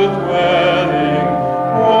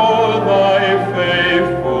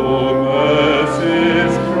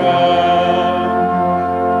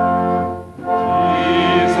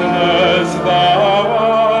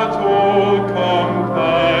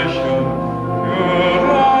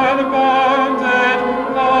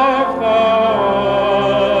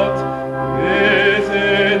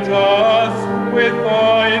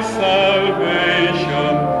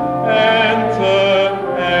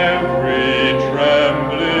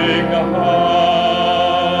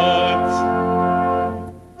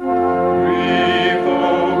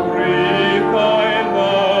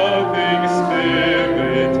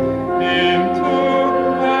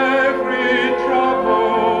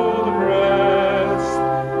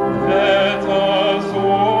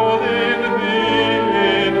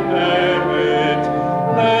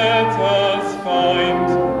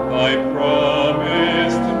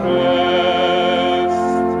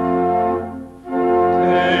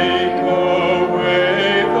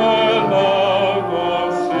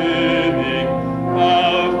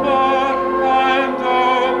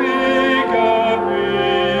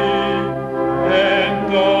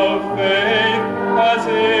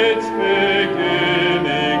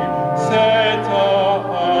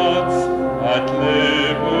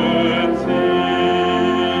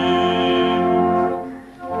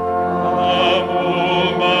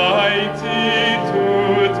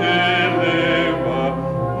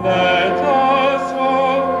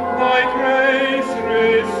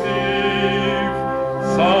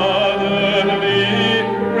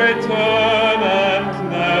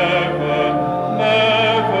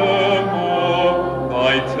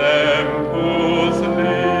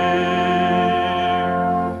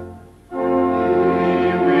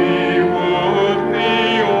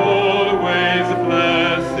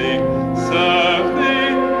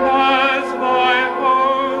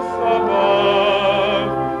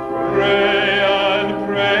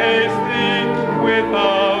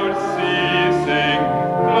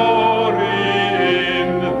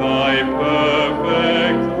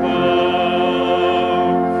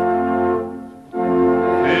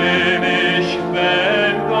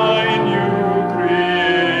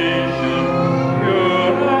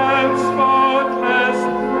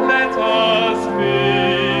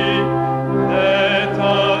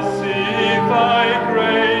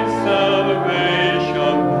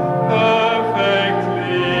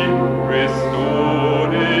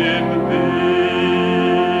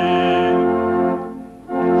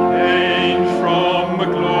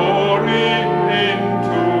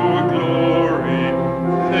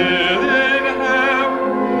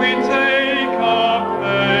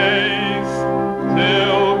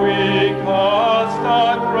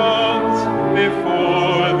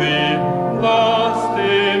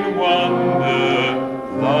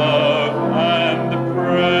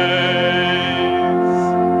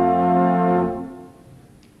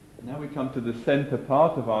centre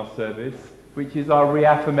part of our service, which is our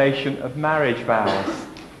reaffirmation of marriage vows.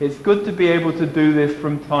 It's good to be able to do this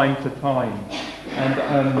from time to time. And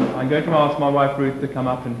I'm going to ask my wife Ruth to come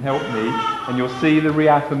up and help me, and you'll see the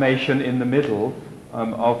reaffirmation in the middle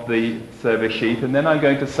of the service sheet. And then I'm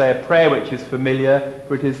going to say a prayer which is familiar,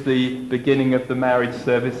 for it is the beginning of the marriage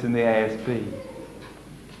service in the ASB.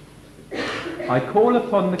 I call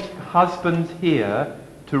upon the husbands here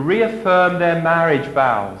to reaffirm their marriage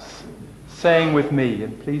vows, saying with me,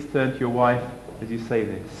 and please turn to your wife as you say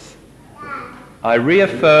this. I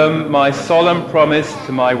reaffirm my solemn promise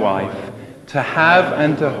to my wife to have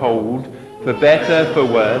and to hold, for better, for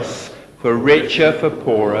worse, for richer, for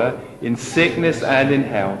poorer, in sickness and in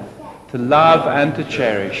health, to love and to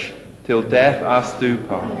cherish, till death us do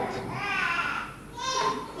part.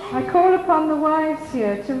 I call upon the wives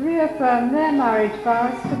here to reaffirm their marriage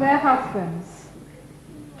vows to their husbands.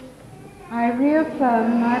 I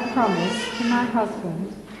reaffirm my promise to my husband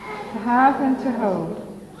to have and to hold,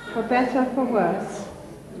 for better, for worse,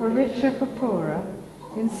 for richer, for poorer,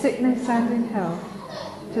 in sickness and in health,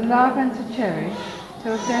 to love and to cherish,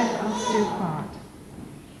 till death us do part.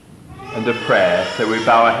 And a prayer, so we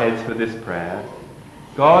bow our heads for this prayer.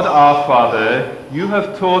 God our Father, you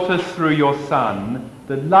have taught us through your Son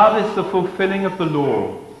that love is the fulfilling of the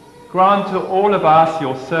law. Grant to all of us,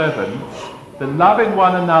 your servants, that loving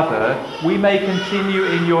one another, we may continue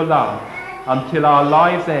in your love until our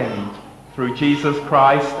lives end, through Jesus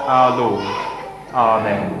Christ our Lord.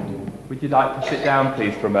 Amen. Would you like to sit down,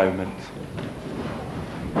 please, for a moment?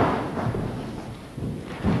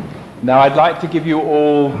 Now, I'd like to give you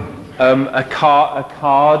all a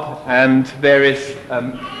card and various, if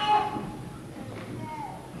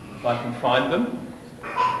I can find them.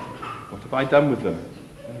 What have I done with them?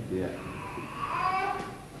 Oh dear.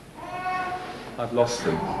 I've lost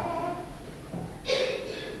them.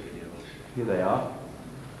 Here they are.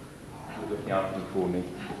 You're looking after them for me.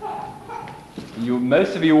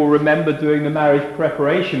 Most of you will remember doing the marriage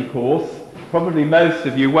preparation course. Probably most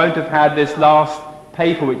of you won't have had this last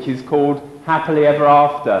paper, which is called Happily Ever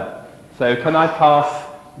After. So can I pass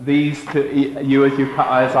these to you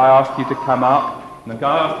as I ask you to come up? And I'm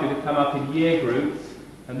going to ask you to come up in year groups.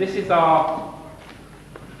 And this is our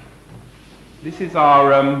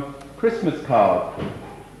Christmas card.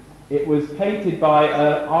 It was painted by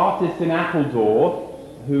an artist in Appledore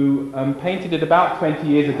who painted it about 20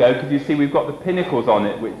 years ago, because you see we've got the pinnacles on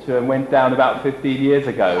it, which went down about 15 years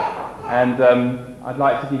ago. And I'd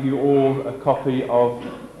like to give you all a copy of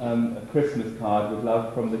a Christmas card with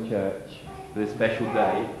love from the church for this special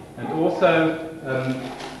day. And also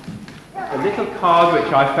a little card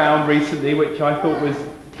which I found recently, which I thought was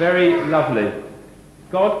very lovely.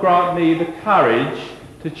 God grant me the courage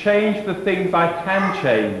to change the things I can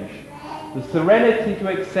change, the serenity to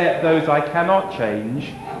accept those I cannot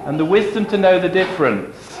change, and the wisdom to know the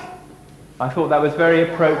difference. I thought that was very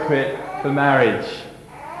appropriate for marriage.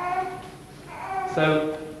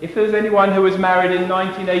 So, if there's anyone who was married in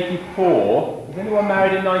 1984, was anyone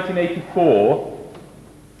married in 1984?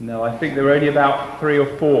 No, I think there were only about 3 or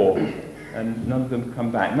 4, and none of them come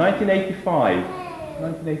back. 1985.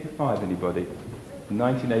 1985, anybody?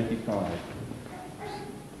 1985.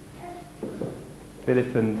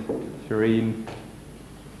 Philip and Shireen.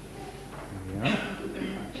 There we are.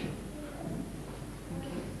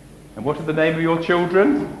 And what are the name of your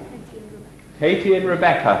children? Katie and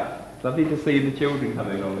Rebecca. It's lovely to see the children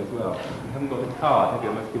coming along as well. You haven't got a card, have you?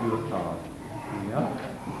 I must give you a card. There we are.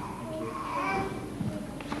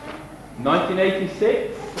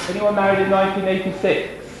 1986. Anyone married in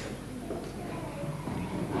 1986?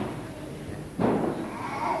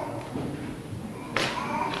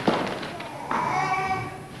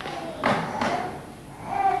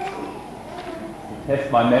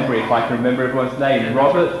 Test my memory if I can remember everyone's name.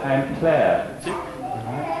 Robert and Claire.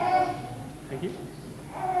 Thank you.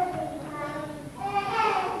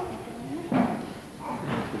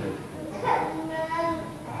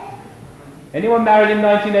 Anyone married in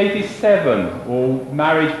 1987 or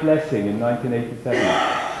marriage blessing in 1987?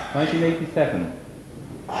 1987.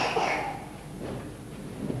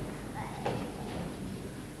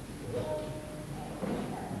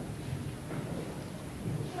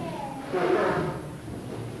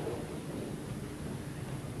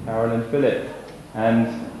 Carol and Philip, and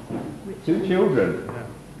 2 children.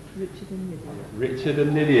 Richard and Lydia. Richard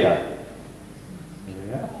and Lydia. There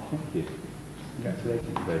we are. Thank you.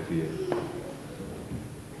 Congratulations to both of you.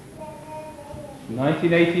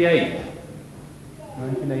 1988.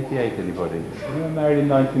 1988, anybody? Anyone married in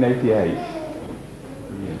 1988?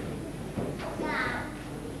 Brilliant.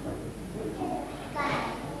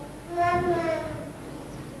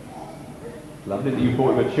 Lovely that you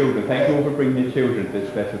brought your children. Thank you all for bringing your children to this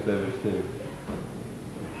special service too.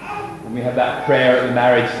 And we have that prayer at the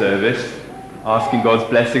marriage service, asking God's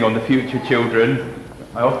blessing on the future children.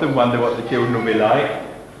 I often wonder what the children will be like.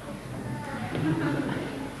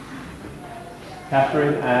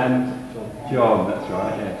 Catherine and John, that's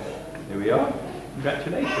right, yes. Here we are.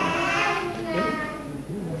 Congratulations.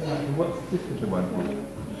 What's this little one?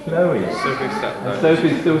 Chloe. Sophie's sat down.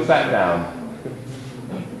 Sophie's still sat down.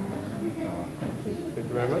 Thank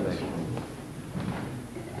you very much.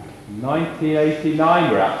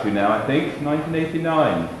 1989 we're up to now, I think.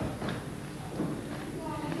 1989.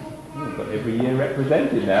 We've got every year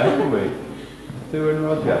represented now, haven't we? Sue and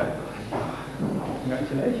Roger.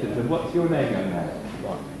 Congratulations. And what's your name on that?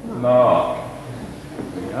 Mark.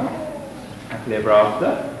 There we are. Happily ever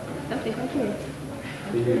after. Lovely, thank you.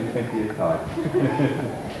 See you in 20 years' time.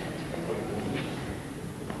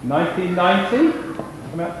 1990?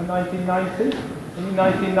 Coming up to 1990? Any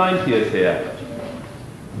 1990ers here?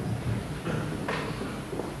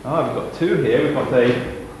 Ah, we've got two here. We've got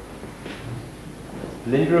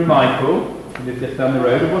Linda and Michael, who live just down the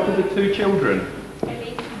road. And what are the two children?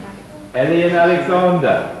 Ellie and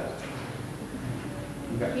Alexander.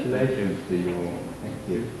 Congratulations to you all. Thank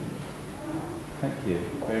you. Thank you.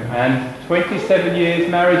 And 27 years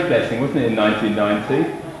marriage blessing, wasn't it, in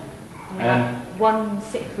 1990? And one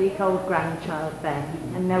 6-week-old grandchild then,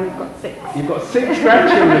 and now we've got 6. You've got 6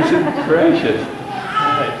 grandchildren, gracious.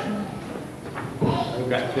 Right.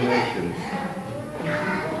 Congratulations.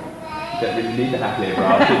 You don't really need a happily ever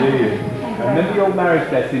after, do you? Remember your marriage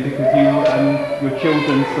blessing because you your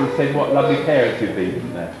children sort of said what lovely parents you'd be,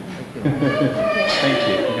 didn't they? Thank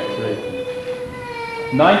you. Congratulations.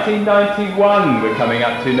 1991 we're coming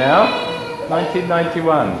up to now.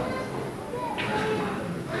 1991.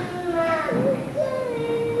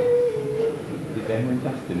 It's Emma and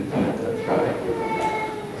Justin, isn't it? That's right.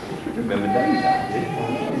 Remember names,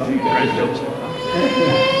 actually. Lovely grandchildren.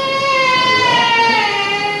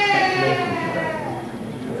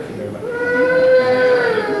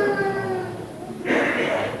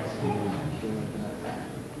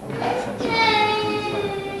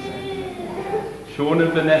 Sean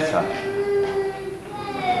and Vanessa.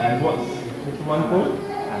 And what's the one called?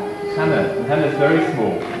 Hannah. And Hannah's very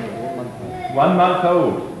small. 1 month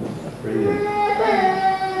old. That's brilliant.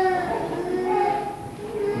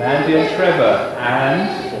 Mandy and Trevor. And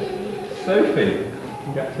Sophie.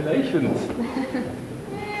 Congratulations.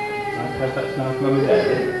 Nice to have such nice mum and dad.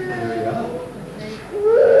 Here we are.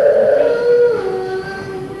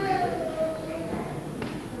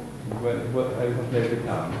 What wasn't able to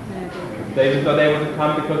come? David's not able to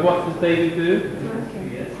come because what does David do?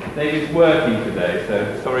 Yes. David's working today, so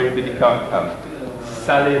sorry that he can't come.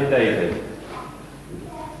 Sally and David.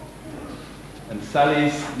 And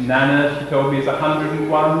Sally's nana, she told me, is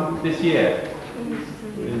 101 this year.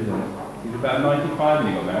 He's about 95 when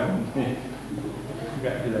he got married.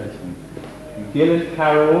 Congratulations. And Gil and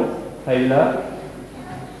Carol Taylor.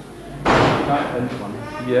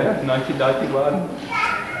 Yeah, 1991.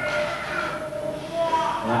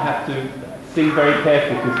 And I have to sing very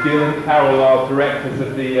carefully because Gil and Carol are directors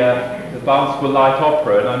of the Barnstable Light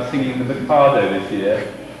Opera, and I'm singing the Mikado this year.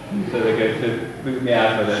 So they're going to boot me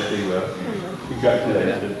out if I don't sing well.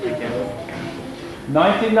 Congratulations.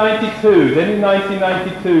 1992, then in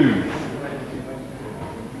 1992.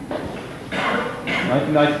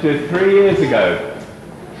 1992, 3 years ago.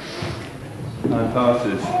 Time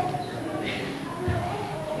passes.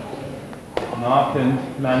 Mark and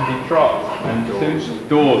Mandy Trott, and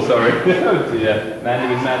Dawes, sorry. Oh dear,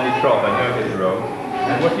 Mandy was Mandy Trott, I know it's wrong.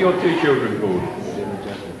 And what are your 2 children called?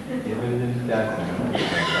 Dylan and Jasmine.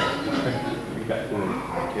 Congratulations.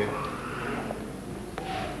 Thank you.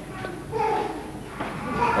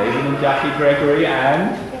 David and Jackie Gregory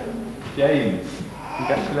and James.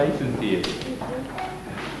 Congratulations to you.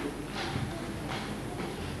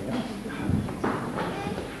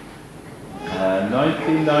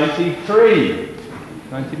 1993.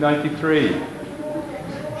 1993.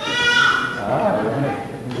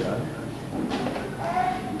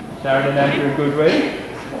 Sharon and Andrew Goodwin.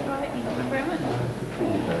 Thank you very much.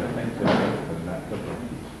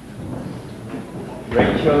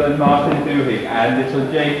 Rachel and Martin Duhigg and little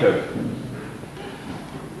Jacob.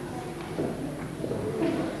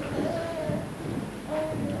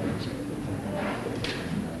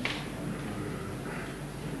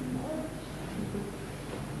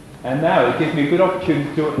 And now it gives me a good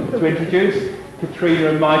opportunity to introduce Katrina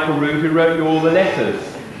and Michael Root, who wrote you all the letters.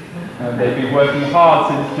 And they've been working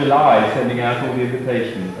hard since July, sending out all the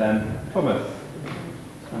invitations. And Thomas.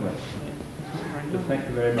 But thank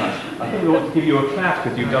you very much. I think we ought to give you a clap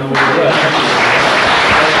because you've done all the work.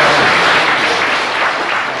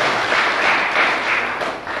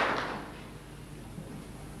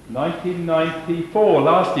 1994,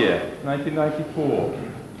 last year, 1994.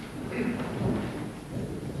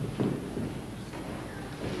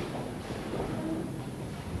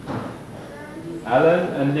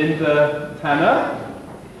 Alan and Linda Tanner,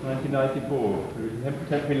 1994, who is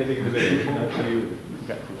temporarily living in the village. And I'll tell you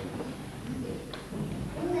congratulations.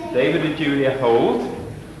 David and Julia Holt,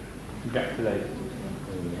 congratulations.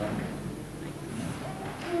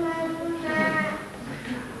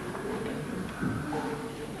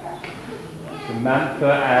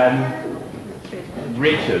 Samantha and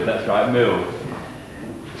Richard, that's right, Mills.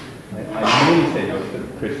 I nearly said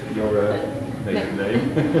your maiden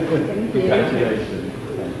name. Congratulations.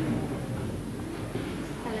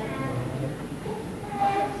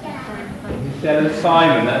 Michelle and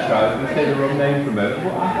Simon, that's right, I was going to say the wrong name for a moment.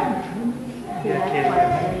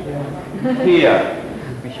 Kia.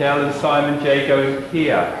 Michelle and Simon Jago and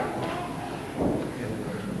Kia.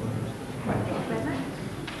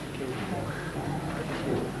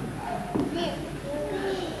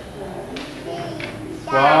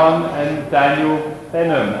 Swan and Daniel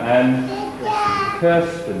Benham and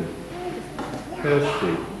Kirsty.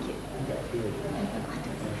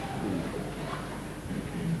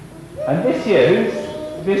 And this year, who's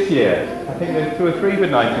this year? I think there's 2 or 3 for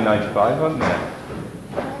 1995, wasn't there?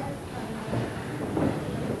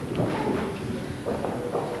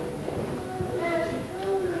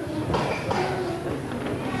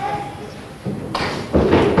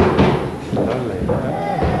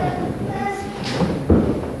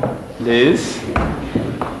 Liz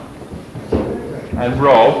and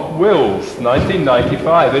Rob Wills,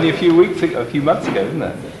 1995, only a few months ago, isn't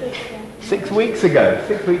it? 6 weeks ago.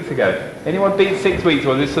 Anyone beat 6 weeks,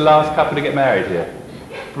 or is this the last couple to get married here?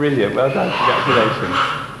 Brilliant, well done, congratulations.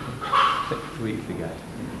 6 weeks ago.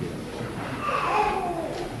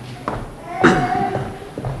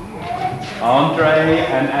 Andre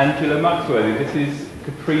and Angela Muxworthy, this is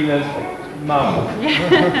Katrina's mum.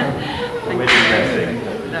 Wedding dressing.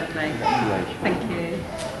 Lovely. Thank you.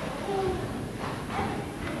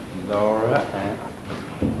 Laura and...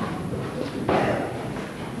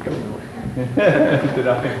 Did I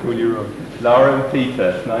call you wrong? Laura and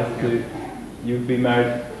Peter, it's nice to... You've been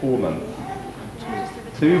married 4 months.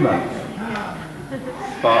 2 months.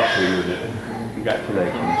 Sparkly with it.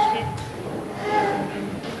 Congratulations.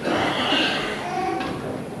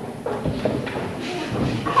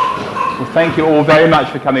 Well, thank you all very much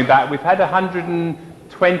for coming back. We've had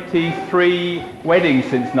 123 weddings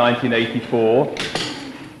since 1984,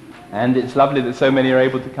 and it's lovely that so many are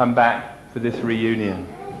able to come back for this reunion.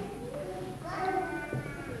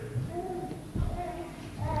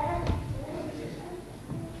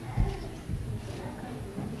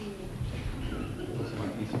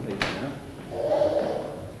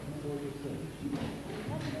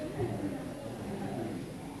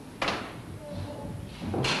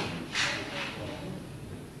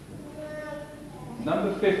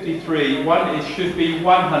 Number 53, should be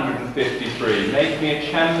 153. Make me a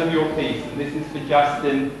channel of your peace. And this is for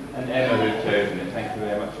Justin and Emma who've chosen it. Thank you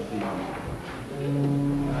very much indeed.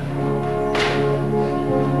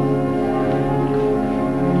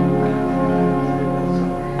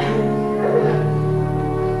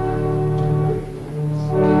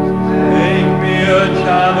 Make me a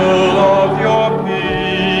channel of your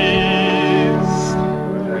peace.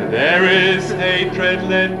 Where there is hatred,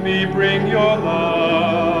 let me bring your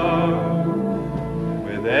love.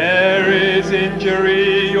 Where there is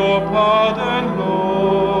injury, your pardon,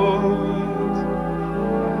 Lord.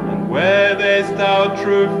 And where there's doubt,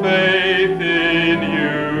 true faith in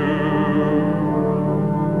you.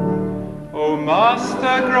 O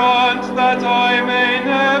Master, grant that I may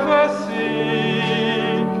never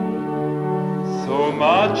seek so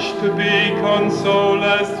much to be consoled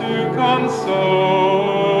as to console,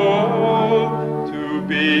 to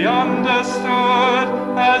be understood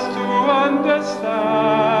as to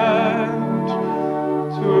understand,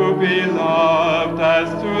 to be loved as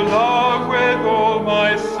to love with all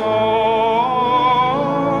my soul.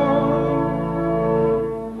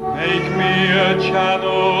 Make me a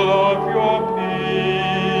channel of your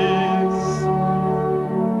peace.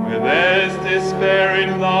 Where there's despair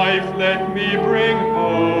in life, let me bring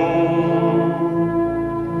hope.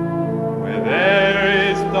 Where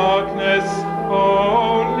there is darkness,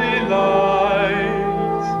 only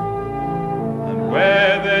light. And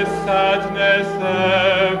where there's sadness,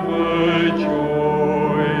 ever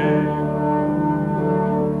joy.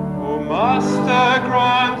 O Master,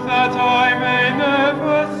 grant that I may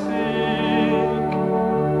never seek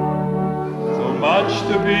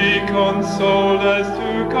to be consoled as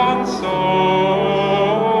to console,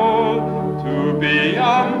 to be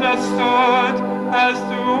understood as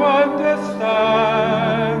to understand,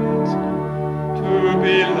 to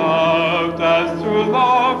be loved as to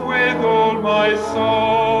love with all my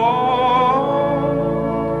soul.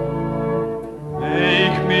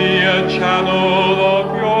 Make me a channel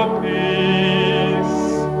of your peace.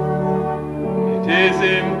 It is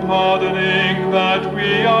in pardoning that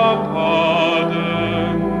we are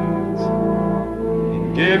pardoned,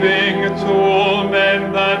 in giving to all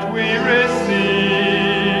men that we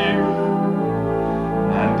receive,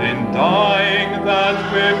 and in dying that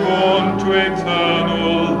we're born to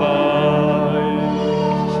eternal life.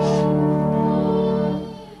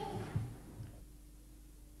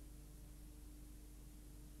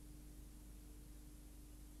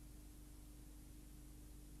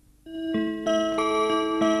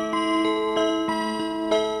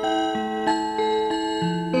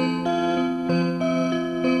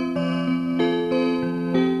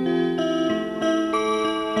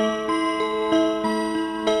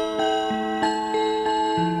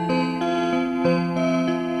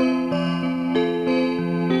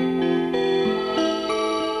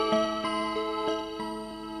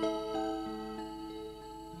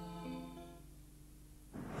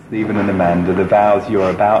 Stephen and Amanda, the vows you are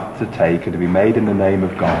about to take are to be made in the name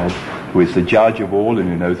of God, who is the judge of all and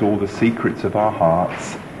who knows all the secrets of our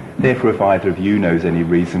hearts. Therefore, if either of you knows any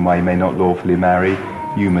reason why you may not lawfully marry,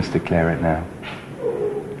 you must declare it now.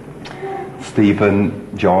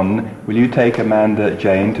 Stephen, John, will you take Amanda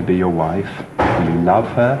Jane to be your wife? Will you love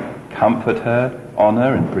her, comfort her,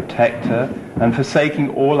 honour and protect her, and forsaking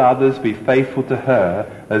all others be faithful to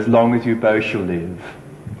her as long as you both shall live?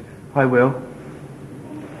 I will.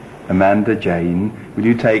 Amanda Jane, will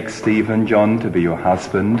you take Stephen John to be your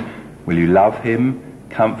husband? Will you love him,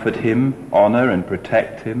 comfort him, honour and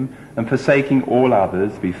protect him, and forsaking all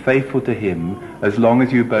others, be faithful to him as long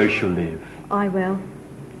as you both shall live? I will.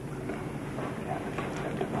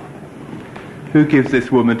 Who gives this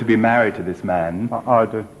woman to be married to this man? I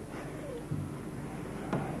do.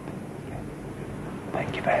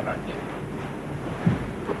 Thank you very much.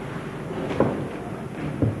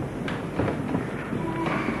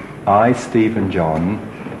 I, Stephen John.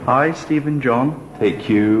 I, Stephen John. Take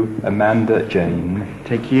you, Amanda Jane.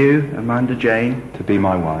 Take you, Amanda Jane. To be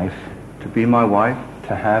my wife. To be my wife.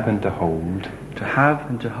 To have and to hold. To have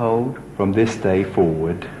and to hold. From this day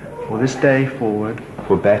forward. For this day forward.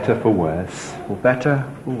 For better, for worse. For better,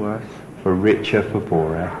 for worse. For richer, for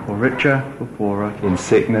poorer. For richer, for poorer. In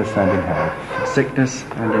sickness and in health. In sickness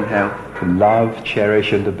and in health. To love,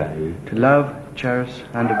 cherish and obey. To love, cherish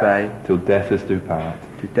and obey. Till death us do part.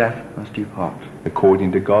 To death us do part.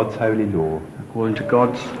 According to God's holy law. According to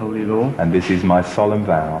God's holy law. And this is my solemn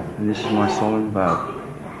vow. And this is my solemn vow.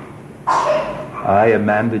 I,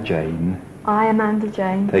 Amanda Jane. I, Amanda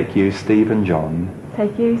Jane. Take you, Stephen John.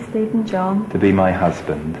 Take you, Stephen John. To be my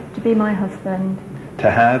husband. To be my husband.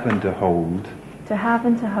 To have and to hold. To have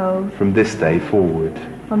and to hold. From this day forward.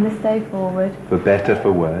 From this day forward. For better,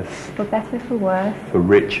 for worse. For better, for worse. For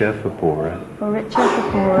richer, for poorer. For richer,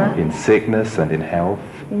 for poorer. In sickness and in health.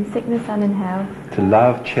 In sickness and in health. To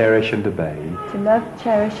love, cherish and obey. To love,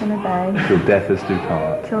 cherish and obey. Till death us do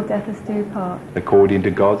part. Till death us do part. According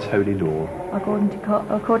to God's holy law.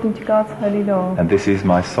 According to God's holy law. And this is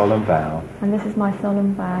my solemn vow. And this is my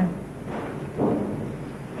solemn vow.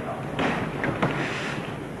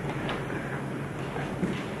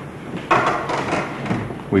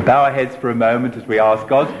 We bow our heads for a moment as we ask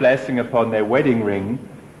God's blessing upon their wedding ring.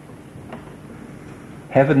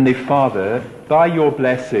 Heavenly Father, by your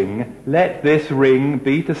blessing, let this ring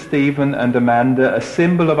be to Stephen and Amanda a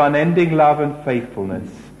symbol of unending love and faithfulness,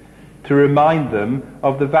 to remind them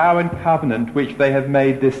of the vow and covenant which they have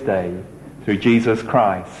made this day, through Jesus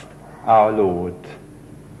Christ, our Lord.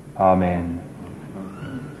 Amen.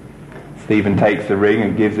 Stephen takes the ring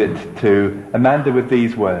and gives it to Amanda with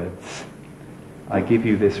these words. I give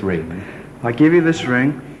you this ring. I give you this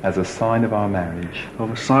ring. As a sign of our marriage.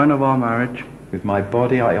 Of a sign of our marriage. With my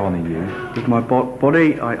body I honour you. With my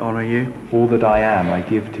body I honour you. All that I am I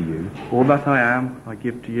give to you. All that I am I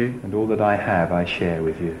give to you. And all that I have I share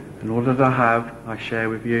with you. And all that I have I share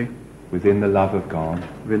with you. Within the love of God.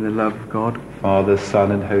 Within the love of God. Father,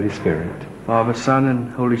 Son and Holy Spirit. Father, Son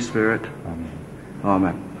and Holy Spirit. Amen.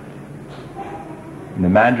 Amen. And the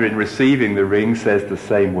Mandarin receiving the ring says the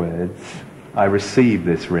same words. I receive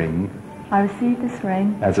this ring. I receive this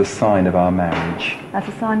ring. As a sign of our marriage. As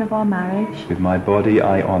a sign of our marriage. With my body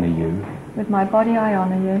I honour you. With my body I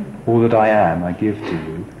honour you. All that I am I give to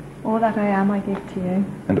you. All that I am I give to you.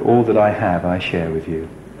 And all that I have I share with you.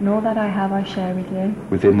 and all that I have I share with you,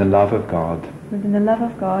 within the love of God, within the love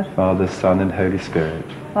of God, Father, Son, and Holy Spirit.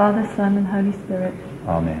 Father, Son, and Holy Spirit.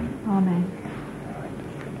 Amen. Amen.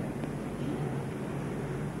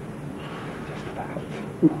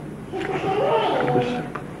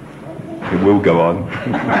 It will go on.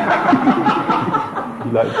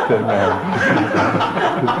 You like to turn around.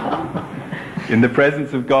 In the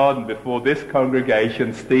presence of God and before this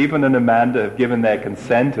congregation, Stephen and Amanda have given their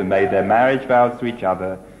consent and made their marriage vows to each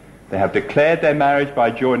other. They have declared their marriage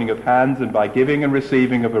by joining of hands and by giving and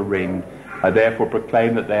receiving of a ring. I therefore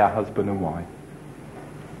proclaim that they are husband and wife.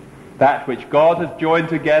 That which God has joined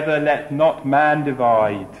together, let not man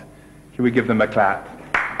divide. Shall we give them a clap?